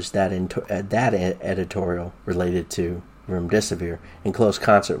editorial related to remdesivir in close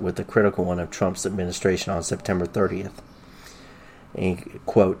concert with the critical one of Trump's administration on September 30th. And,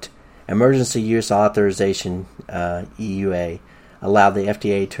 quote, Emergency Use Authorization, EUA, allowed the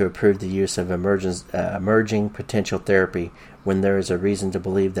FDA to approve the use of emerging potential therapy when there is a reason to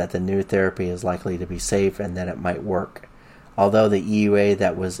believe that the new therapy is likely to be safe and that it might work. Although the EUA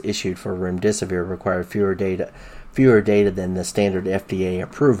that was issued for remdesivir required fewer data than the standard FDA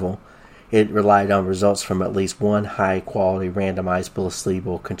approval, it relied on results from at least one high-quality randomized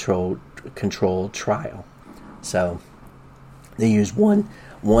placebo-controlled trial. So they used one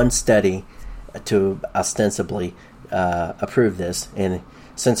study to ostensibly approve this, and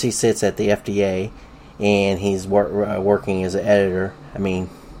since he sits at the FDA and he's working as an editor, I mean,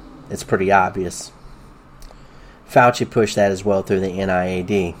 it's pretty obvious. Fauci pushed that as well through the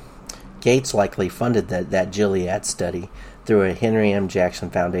NIAID. Gates likely funded that Gilead study through a Henry M. Jackson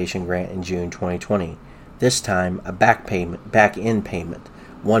Foundation grant in June 2020. This time, a back-end payment,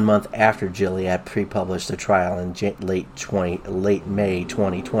 1 month after Gilead pre-published the trial in late May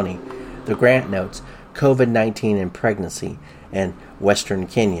 2020. The grant notes COVID-19 in pregnancy and Western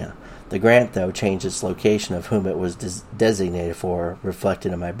Kenya. The grant, though, changed its location of whom it was designated for,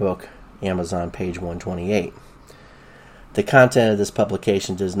 reflected in my book, Amazon, page 128. The content of this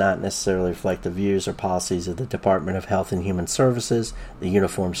publication does not necessarily reflect the views or policies of the Department of Health and Human Services, the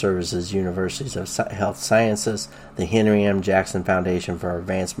Uniformed Services Universities of Health Sciences, the Henry M. Jackson Foundation for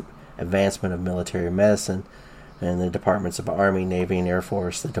Advancement of Military Medicine, and the Departments of Army, Navy, and Air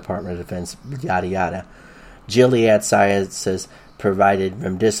Force, the Department of Defense, yada yada. Gilead Sciences provided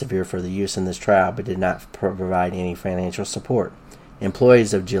remdesivir for the use in this trial, but did not provide any financial support.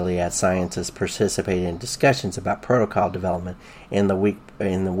 Employees of Gilead Sciences participated in discussions about protocol development in the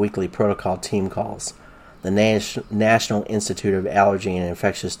weekly protocol team calls. The National Institute of Allergy and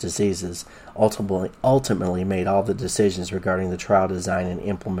Infectious Diseases ultimately made all the decisions regarding the trial design and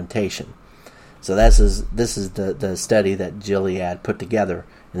implementation. So this is the study that Gilead put together,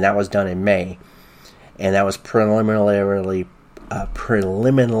 and that was done in May, and that was preliminarily, God,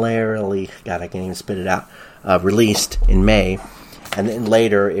 I can't even spit it out, released in May. And then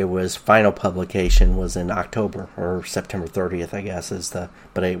later, it was final publication was in October, or September 30th, I guess,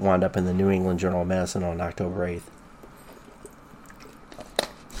 but it wound up in the New England Journal of Medicine on October 8th.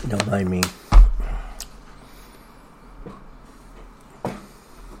 Don't mind me.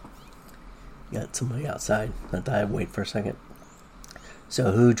 Got somebody outside. I thought I'd wait for a second.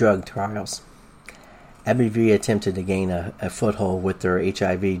 So, WHO drug trials. AbbVie attempted to gain a foothold with their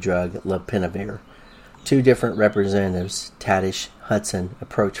HIV drug, lopinavir. Two different representatives, Tadish Hudson,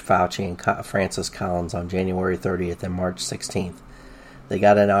 approached Fauci and Francis Collins on January 30th and March 16th. They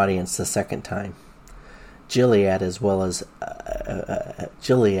got an audience the second time. Gilead as well,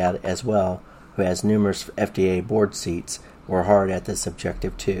 who has numerous FDA board seats, were hard at this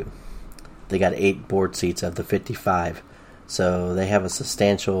objective too. They got 8 board seats of the 55, so they have a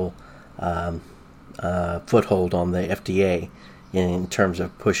substantial foothold on the FDA in terms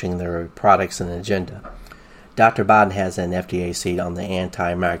of pushing their products and agenda. Dr. Bodden has an FDA seat on the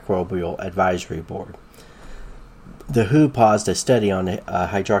Antimicrobial Advisory Board. The WHO paused a study on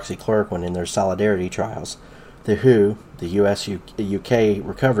hydroxychloroquine in their Solidarity trials. The WHO, the US-UK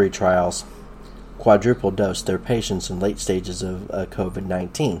recovery trials, quadruple dosed their patients in late stages of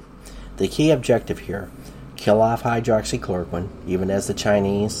COVID-19. The key objective here, kill off hydroxychloroquine, even as the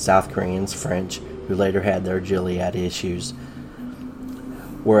Chinese, South Koreans, French, who later had their Gilead issues,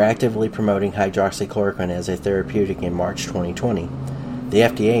 were actively promoting hydroxychloroquine as a therapeutic in March 2020. The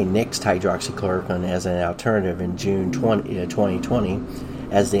FDA nixed hydroxychloroquine as an alternative in June 2020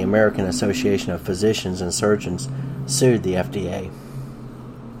 as the American Association of Physicians and Surgeons sued the FDA.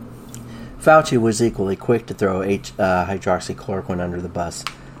 Fauci was equally quick to throw hydroxychloroquine under the bus.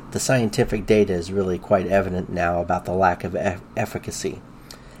 The scientific data is really quite evident now about the lack of efficacy.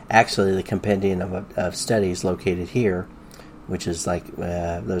 Actually, the compendium of studies located here, which is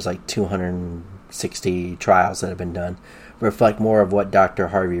there's 260 trials that have been done, reflect more of what Dr.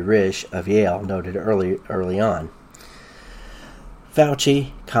 Harvey Risch of Yale noted early on.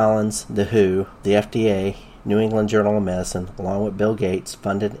 Fauci, Collins, the WHO, the FDA, New England Journal of Medicine, along with Bill Gates,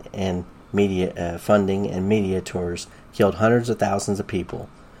 funding and media tours, killed hundreds of thousands of people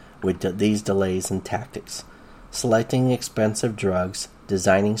with these delays and tactics. Selecting expensive drugs,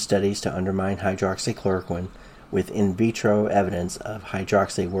 designing studies to undermine hydroxychloroquine, with in vitro evidence of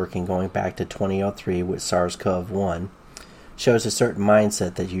hydroxy working going back to 2003 with SARS-CoV-1, shows a certain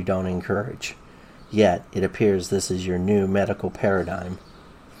mindset that you don't encourage. Yet, it appears this is your new medical paradigm.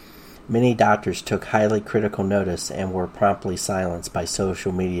 Many doctors took highly critical notice and were promptly silenced by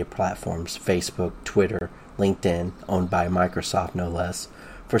social media platforms, Facebook, Twitter, LinkedIn, owned by Microsoft no less,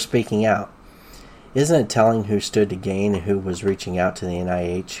 for speaking out. Isn't it telling who stood to gain and who was reaching out to the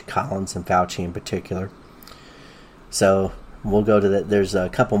NIH, Collins and Fauci in particular? So we'll go to that. There's a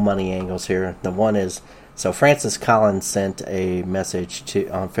couple money angles here. The one is, so Francis Collins sent a message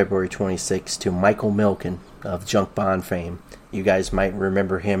on February 26th to Michael Milken of junk bond fame. You guys might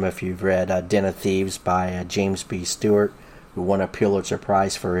remember him if you've read Den of Thieves by James B. Stewart, who won a Pulitzer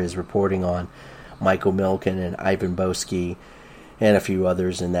Prize for his reporting on Michael Milken and Ivan Boesky and a few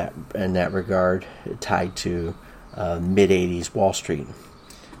others in that regard, tied to mid-'80s Wall Street.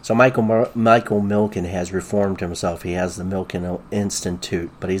 So Michael Milken has reformed himself. He has the Milken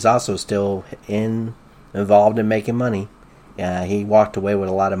Institute, but he's also still involved in making money. He walked away with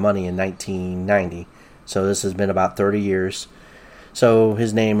a lot of money in 1990. So this has been about 30 years. So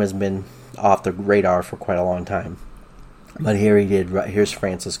his name has been off the radar for quite a long time. But here's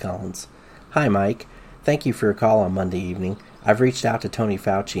Francis Collins. Hi, Mike. Thank you for your call on Monday evening. I've reached out to Tony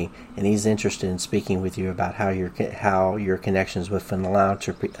Fauci, and he's interested in speaking with you about how your connections with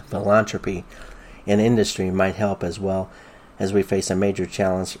philanthropy and industry might help, as well as we face a major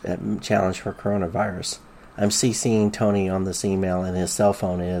challenge for coronavirus. I'm CCing Tony on this email, and his cell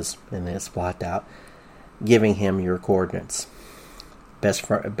phone is, and it's blocked out, giving him your coordinates. Best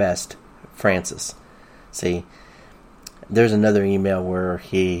Francis. See, there's another email where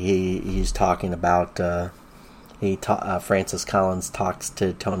he's talking about Francis Collins talks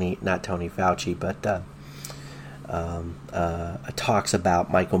to not Tony Fauci, but talks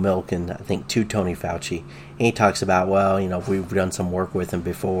about Michael Milken, I think, to Tony Fauci. And he talks about, we've done some work with him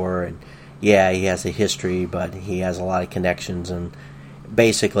before, and yeah, he has a history, but he has a lot of connections, and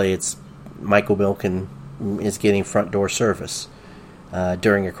basically it's Michael Milken is getting front door service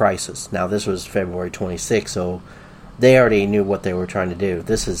during a crisis. Now, this was February 26th, so they already knew what they were trying to do.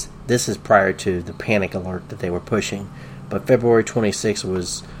 This is prior to the panic alert that they were pushing. But February 26th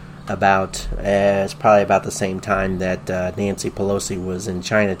was it's probably about the same time that Nancy Pelosi was in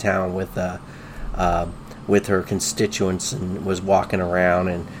Chinatown with her constituents and was walking around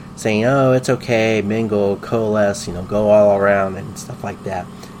and saying, "Oh, it's okay, mingle, coalesce, go all around," and stuff like that.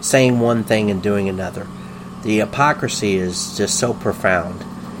 Saying one thing and doing another. The hypocrisy is just so profound.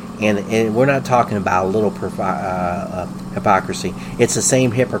 And we're not talking about a little hypocrisy. It's the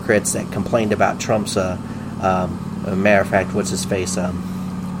same hypocrites that complained about Trump's, a matter of fact, what's his face?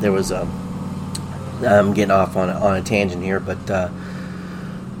 There was I'm getting off on a tangent here, but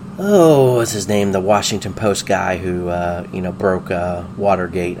what's his name? The Washington Post guy who broke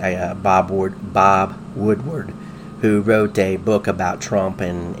Watergate. Bob Woodward, who wrote a book about Trump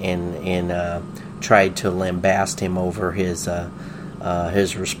and tried to lambast him over his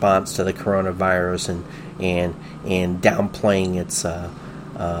response to the coronavirus and downplaying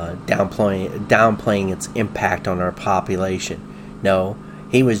its impact on our population. No,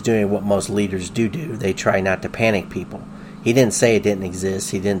 he was doing what most leaders do. They try not to panic people. He didn't say it didn't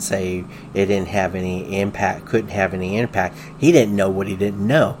exist. He didn't say it didn't have any impact, couldn't have any impact. He didn't know what he didn't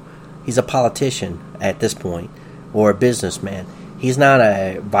know. He's a politician at this point, or a businessman. He's not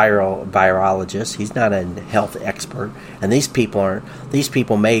a virologist. He's not a health expert. And these people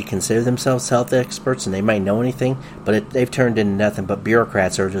may consider themselves health experts, and they might know anything, but they've turned into nothing but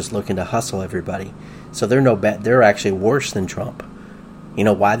bureaucrats who are just looking to hustle everybody. So they're actually worse than Trump. You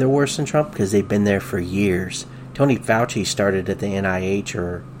know why they're worse than Trump? Because they've been there for years. Tony Fauci started at the NIH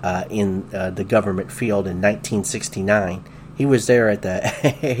or in the government field in 1969. He was there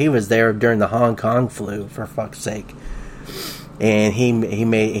during the Hong Kong flu, for fuck's sake. And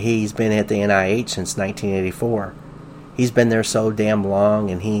he's been at the NIH since 1984. He's been there so damn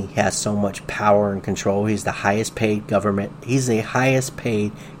long, and he has so much power and control. He's the highest paid government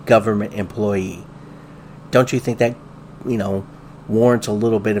employee. Don't you think that, warrants a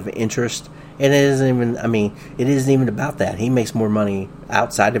little bit of interest? And it isn't even about that. He makes more money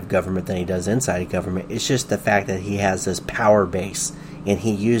outside of government than he does inside of government. It's just the fact that he has this power base, and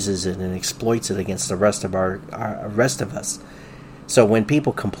he uses it and exploits it against the rest of our rest of us. So when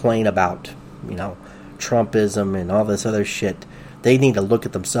people complain about, Trumpism and all this other shit, they need to look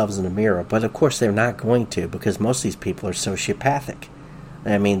at themselves in the mirror. But of course they're not going to, because most of these people are sociopathic.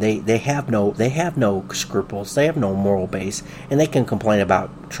 I mean, they have no scruples, they have no moral base, and they can complain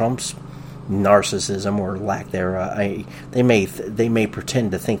about Trump's narcissism or lack thereof. They may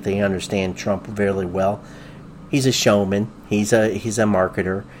pretend to think they understand Trump very well. He's a showman. He's a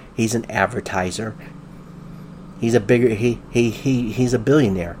marketer. He's an advertiser. He's a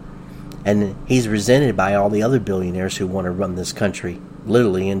billionaire, and he's resented by all the other billionaires who want to run this country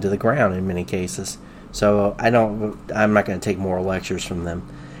literally into the ground in many cases. So I'm not going to take moral lectures from them.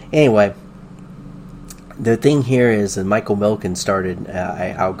 Anyway, the thing here is that Michael Milken started.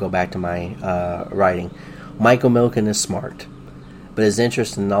 I'll go back to my writing. Michael Milken is smart, but his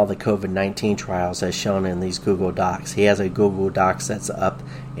interest in all the COVID-19 trials as shown in these Google Docs. He has a Google Docs that's up,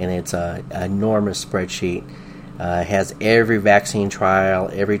 and it's an enormous spreadsheet. It has every vaccine trial,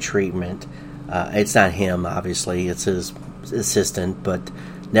 every treatment. It's not him, obviously. It's his assistant, but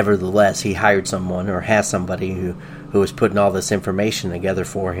nevertheless, he hired someone or has somebody who is putting all this information together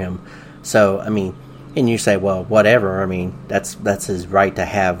for him. So, I mean, and you say, well, whatever. I mean, that's his right to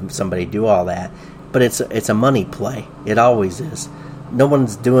have somebody do all that. But it's a money play. It always is. No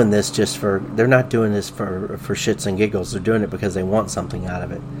one's doing this they're not doing this for shits and giggles. They're doing it because they want something out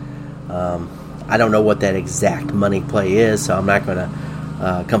of it. I don't know what that exact money play is, so I'm not going to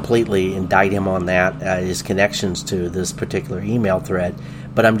completely indict him on that, his connections to this particular email thread.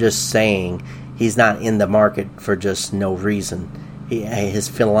 But I'm just saying he's not in the market for just no reason. His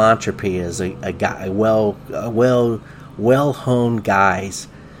philanthropy is a guy, well-honed guys.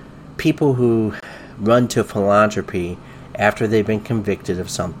 People who run to philanthropy after they've been convicted of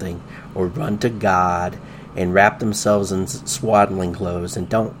something, or run to God and wrap themselves in swaddling clothes and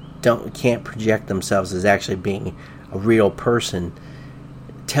can't project themselves as actually being a real person,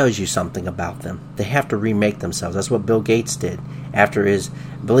 tells you something about them. They have to remake themselves. That's what Bill Gates did after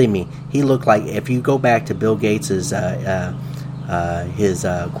believe me, he looked like, if you go back to Bill Gates's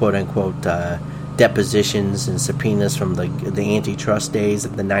quote unquote depositions and subpoenas from the antitrust days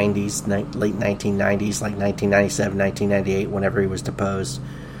of the 90s, late 1990s, like 1997, 1998, whenever he was deposed.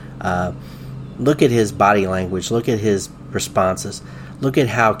 Look at his body language. Look at his responses. Look at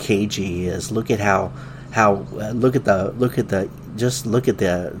how cagey he is. Look at the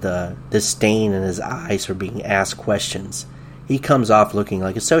disdain in his eyes for being asked questions. He comes off looking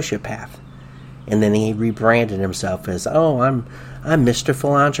like a sociopath. And then he rebranded himself as, I'm Mr.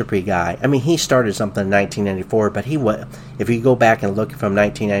 Philanthropy Guy. I mean, he started something in 1994, but if you go back and look from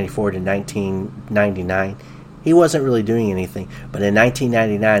 1994 to 1999, he wasn't really doing anything. But in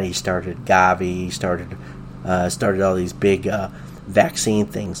 1999, he started Gavi. He started all these big vaccine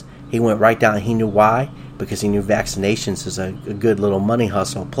things. He went right down. He knew why, because he knew vaccinations is a good little money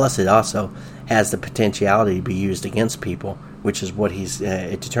hustle. Plus, it also has the potentiality to be used against people, which is what he's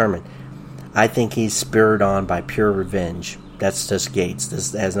determined. I think he's spurred on by pure revenge. That's just Gates.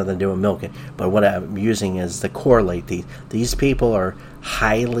 This has nothing to do with Milken. But what I'm using is to correlate these. These people are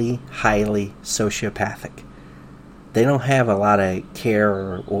highly, highly sociopathic. They don't have a lot of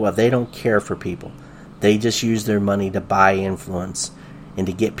care, or they don't care for people. They just use their money to buy influence and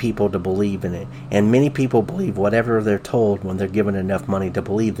to get people to believe in it. And many people believe whatever they're told when they're given enough money to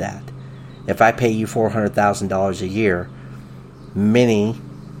believe that. If I pay you $400,000 a year,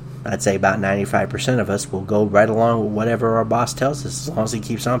 I'd say about 95% of us will go right along with whatever our boss tells us, as long as he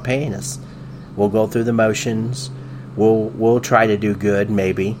keeps on paying us. We'll go through the motions. We'll try to do good,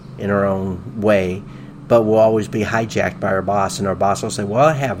 maybe, in our own way, but we'll always be hijacked by our boss, and our boss will say, well,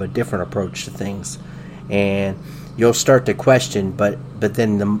 I have a different approach to things. And you'll start to question, but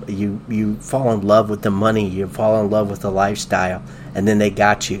then you fall in love with the money, you fall in love with the lifestyle, and then they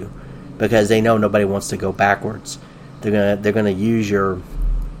got you, because they know nobody wants to go backwards. They're gonna use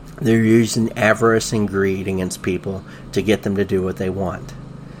They're using avarice and greed against people to get them to do what they want.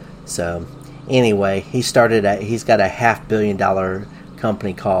 So, anyway, he's got a $500 million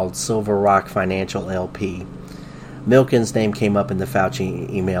company called Silver Rock Financial LP. Milken's name came up in the Fauci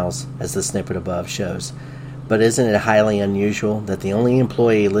emails, as the snippet above shows. But isn't it highly unusual that the only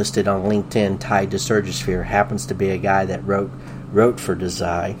employee listed on LinkedIn tied to Surgisphere happens to be a guy that wrote for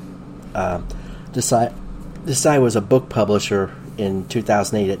Desai? Desai was a book publisher in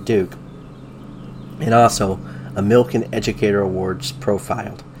 2008 at Duke, and also a Milken Educator Awards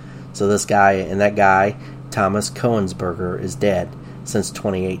profiled. So that guy, Thomas Koensberger, is dead since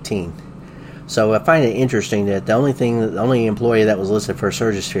 2018. So I find it interesting that the only employee that was listed for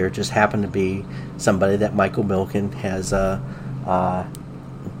Surgisphere just happened to be somebody that Michael Milken has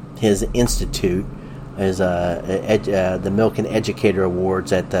his institute, the Milken Educator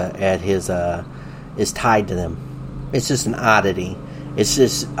Awards is tied to them. It's just an oddity. It's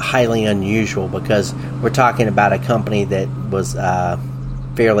just highly unusual, because we're talking about a company that was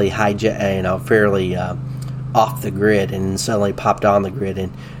fairly off the grid, and suddenly popped on the grid,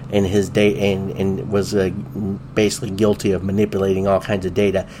 and his and was basically guilty of manipulating all kinds of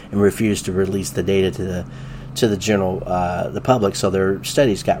data, and refused to release the data to the general the public. So their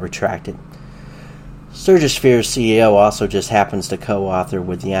studies got retracted. Surgisphere's CEO also just happens to co-author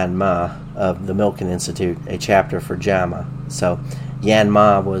with Yan Ma of the Milken Institute a chapter for JAMA. So Yan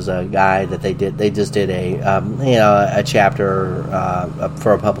Ma was a guy that they just did a chapter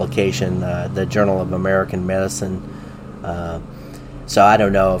for a publication, the Journal of American Medicine. So I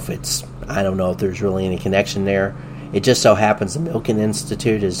don't know if there's really any connection there. It just so happens the Milken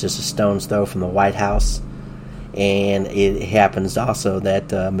Institute is just a stone's throw from the White House, and it happens also that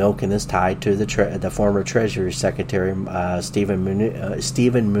Milken is tied to the former Treasury Secretary Stephen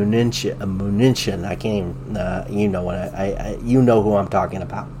Mnuchin. I can't even, you know who I'm talking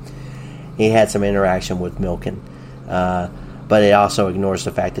about. He had some interaction with Milken, but it also ignores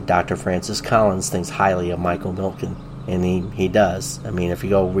the fact that Dr. Francis Collins thinks highly of Michael Milken, and he does. I mean, if you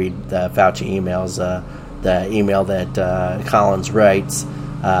go read the Fauci emails, the email that Collins writes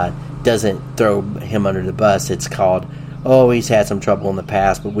doesn't throw him under the bus. It's called, he's had some trouble in the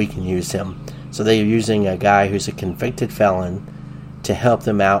past, but we can use him. So they're using a guy who's a convicted felon to help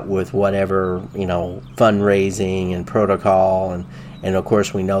them out with whatever, fundraising and protocol. And of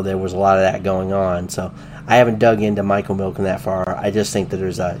course, we know there was a lot of that going on. So I haven't dug into Michael Milken that far. I just think that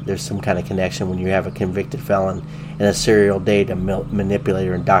there's some kind of connection when you have a convicted felon and a serial data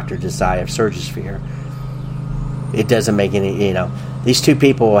manipulator and Dr. Desai of Surgisphere. It doesn't make any, these two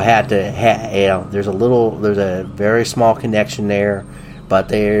people had to, there's a very small connection there, but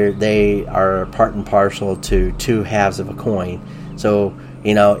they are part and parcel to two halves of a coin. So,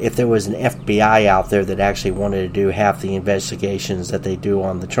 if there was an FBI out there that actually wanted to do half the investigations that they do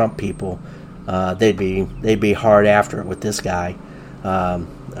on the Trump people, they'd be hard after it with this guy,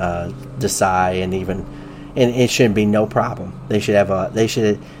 Desai, and it shouldn't be no problem. They have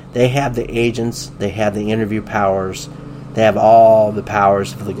the agents, they have the interview powers, they have all the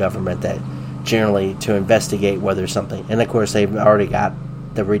powers of the government that generally to investigate whether something, and of course they've already got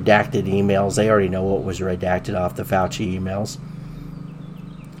the redacted emails. They already know what was redacted off the Fauci emails.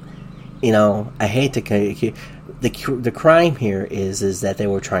 I hate to, the crime here is that they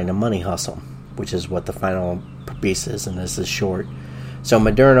were trying to money hustle, which is what the final piece is, and this is short. So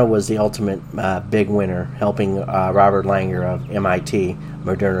Moderna was the ultimate big winner, helping Robert Langer of MIT,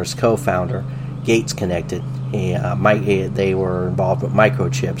 Moderna's co-founder, Gates connected. They were involved with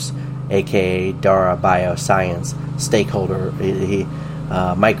microchips, aka Dara Bioscience stakeholder.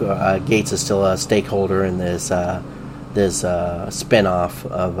 Gates is still a stakeholder in this spinoff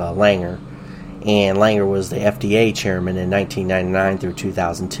of Langer, and Langer was the FDA chairman in 1999 through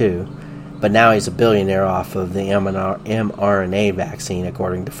 2002. But now he's a billionaire off of the mRNA vaccine,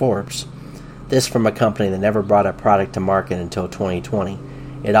 according to Forbes. This from a company that never brought a product to market until 2020.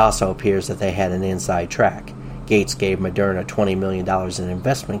 It also appears that they had an inside track. Gates gave Moderna $20 million in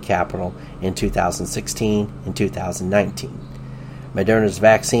investment capital in 2016 and 2019. Moderna's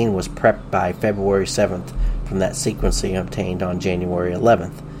vaccine was prepped by February 7th from that sequencing obtained on January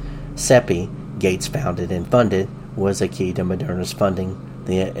 11th. CEPI, Gates founded and funded, was a key to Moderna's funding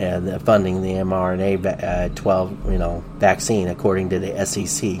the mRNA 12 vaccine, according to the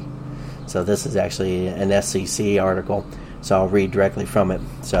SEC. So this is actually an SEC article, so I'll read directly from it.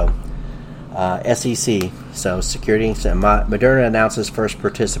 So SEC, so security. Moderna announces first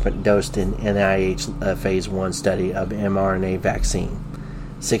participant dosed in NIH phase 1 study of mRNA vaccine.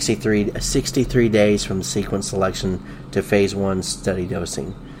 63 days from sequence selection to phase 1 study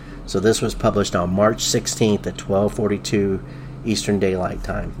dosing. So this was published on March 16th at 12:42 Eastern Daylight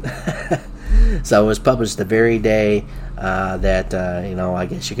Time. So it was published the very day that, I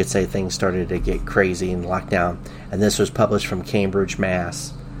guess you could say things started to get crazy and locked down. And this was published from Cambridge,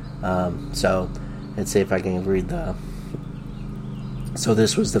 Mass. So let's see if I can read So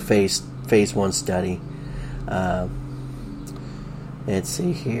this was the phase 1 study. Let's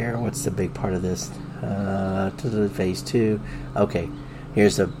see here. What's the big part of this? To the phase 2. Okay.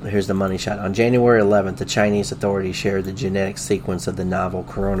 Here's the money shot. On January 11th, the Chinese authorities shared the genetic sequence of the novel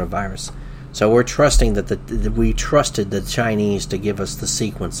coronavirus. So we're trusting that we trusted the Chinese to give us the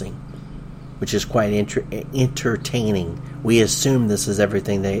sequencing, which is quite entertaining. We assume this is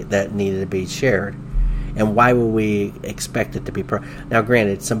everything that needed to be shared. And why would we expect it to be? Now,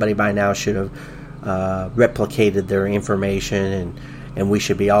 granted, somebody by now should have replicated their information, and we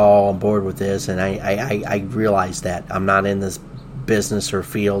should be all on board with this. And I realize that I'm not in this business or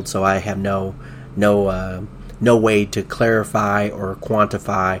field, so I have no way to clarify or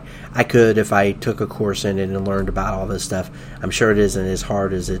quantify. I could if I took a course in it and learned about all this stuff. I'm sure it isn't as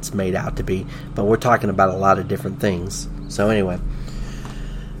hard as it's made out to be, but we're talking about a lot of different things. So anyway,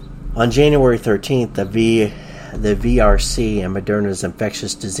 on January 13th, the VRC and Moderna's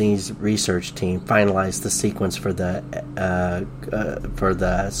infectious disease research team finalized the sequence for the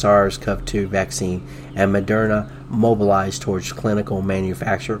SARS-CoV-2 vaccine, and Moderna mobilized towards clinical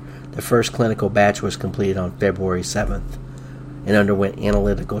manufacture. The first clinical batch was completed on February 7th. and underwent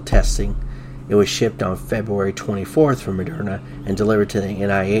analytical testing. It was shipped on February 24th from Moderna and delivered to the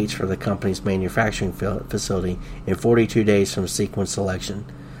NIH for the company's manufacturing facility in 42 days from sequence selection.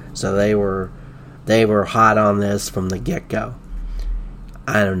 So they were hot on this from the get-go.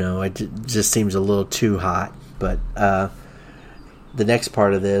 I don't know, it just seems a little too hot. But the next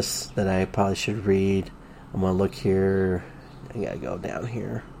part of this that I probably should read, I'm going to look here. I got to go down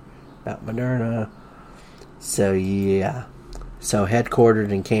here about Moderna. So, yeah. So,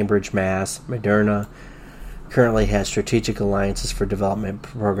 headquartered in Cambridge, Mass., Moderna currently has strategic alliances for development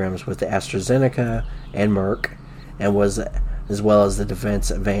programs with AstraZeneca and Merck, and was as well as the Defense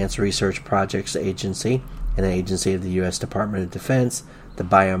Advanced Research Projects Agency, an agency of the U.S. Department of Defense, the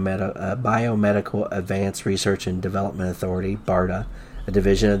Biomedical Advanced Research and Development Authority, BARDA, a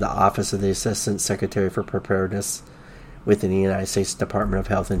division of the Office of the Assistant Secretary for Preparedness within the United States Department of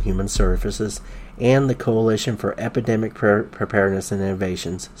Health and Human Services, and the Coalition for Epidemic Preparedness and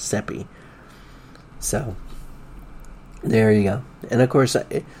Innovations, CEPI. So, there you go. And of course,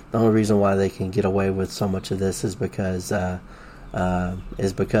 the only reason why they can get away with so much of this is because of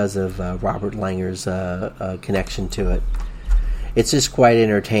Robert Langer's connection to it. It's just quite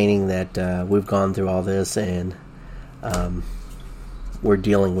entertaining that we've gone through all this and we're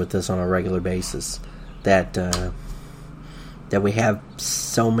dealing with this on a regular basis. That we have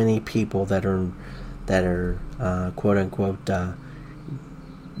so many people that are quote unquote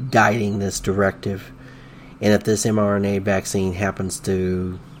guiding this directive, and if this mRNA vaccine happens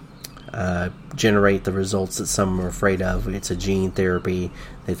to generate the results that some are afraid of, it's a gene therapy.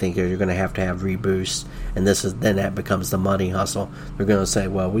 They think you're going to have reboosts, and then that becomes the money hustle. They're going to say,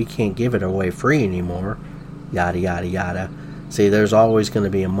 well, we can't give it away free anymore, yada yada yada. See, there's always going to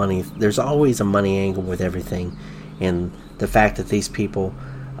be there's always a money angle with everything, and the fact that these people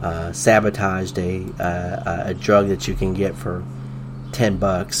sabotaged a drug that you can get for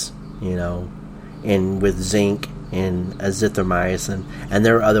 $10, and with zinc and azithromycin, and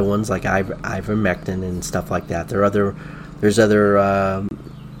there are other ones like ivermectin and stuff like that. There's other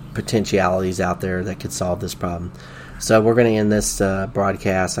potentialities out there that could solve this problem. So we're going to end this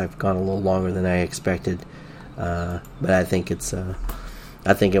broadcast. I've gone a little longer than I expected, but I think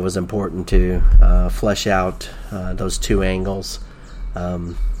it was important to flesh out those two angles.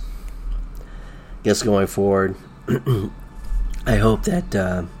 Guess going forward, I hope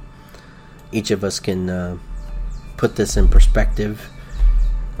that each of us can put this in perspective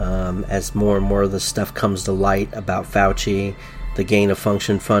as more and more of the stuff comes to light about Fauci, the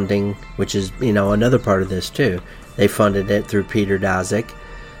gain-of-function funding, which is another part of this too. They funded it through Peter Daszak.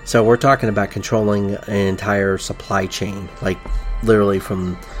 So we're talking about controlling an entire supply chain, like literally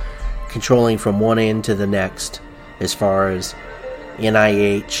from controlling from one end to the next, as far as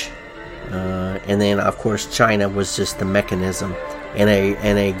NIH, and then of course China was just the mechanism, and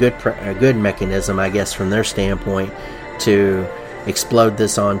a good mechanism, I guess, from their standpoint, to explode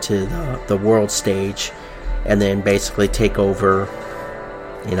this onto the world stage, and then basically take over,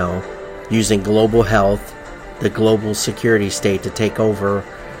 using global health, the global security state, to take over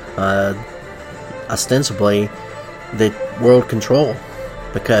ostensibly the world control,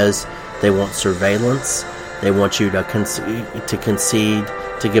 because they want surveillance. They want you to concede,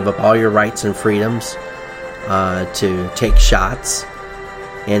 to give up all your rights and freedoms, to take shots.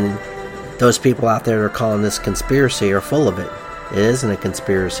 And those people out there that are calling this conspiracy are full of it. It isn't a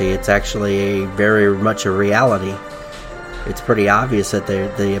conspiracy. It's actually very much a reality. It's pretty obvious that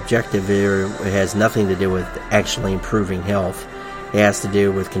the objective here has nothing to do with actually improving health. It has to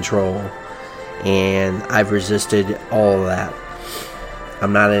do with control. And I've resisted all of that.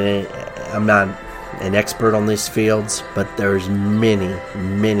 I'm not an expert on these fields, but there's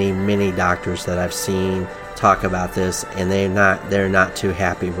many doctors that I've seen talk about this, and they're not too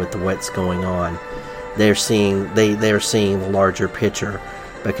happy with what's going on. They're seeing the larger picture,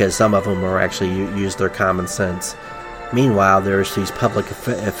 because some of them are actually use their common sense. Meanwhile, there's these public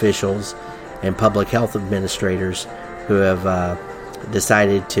officials and public health administrators who have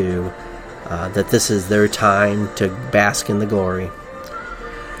decided that this is their time to bask in the glory.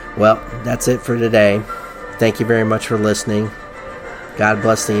 Well, that's it for today. Thank you very much for listening. God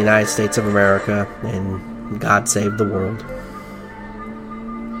bless the United States of America, and God save the world.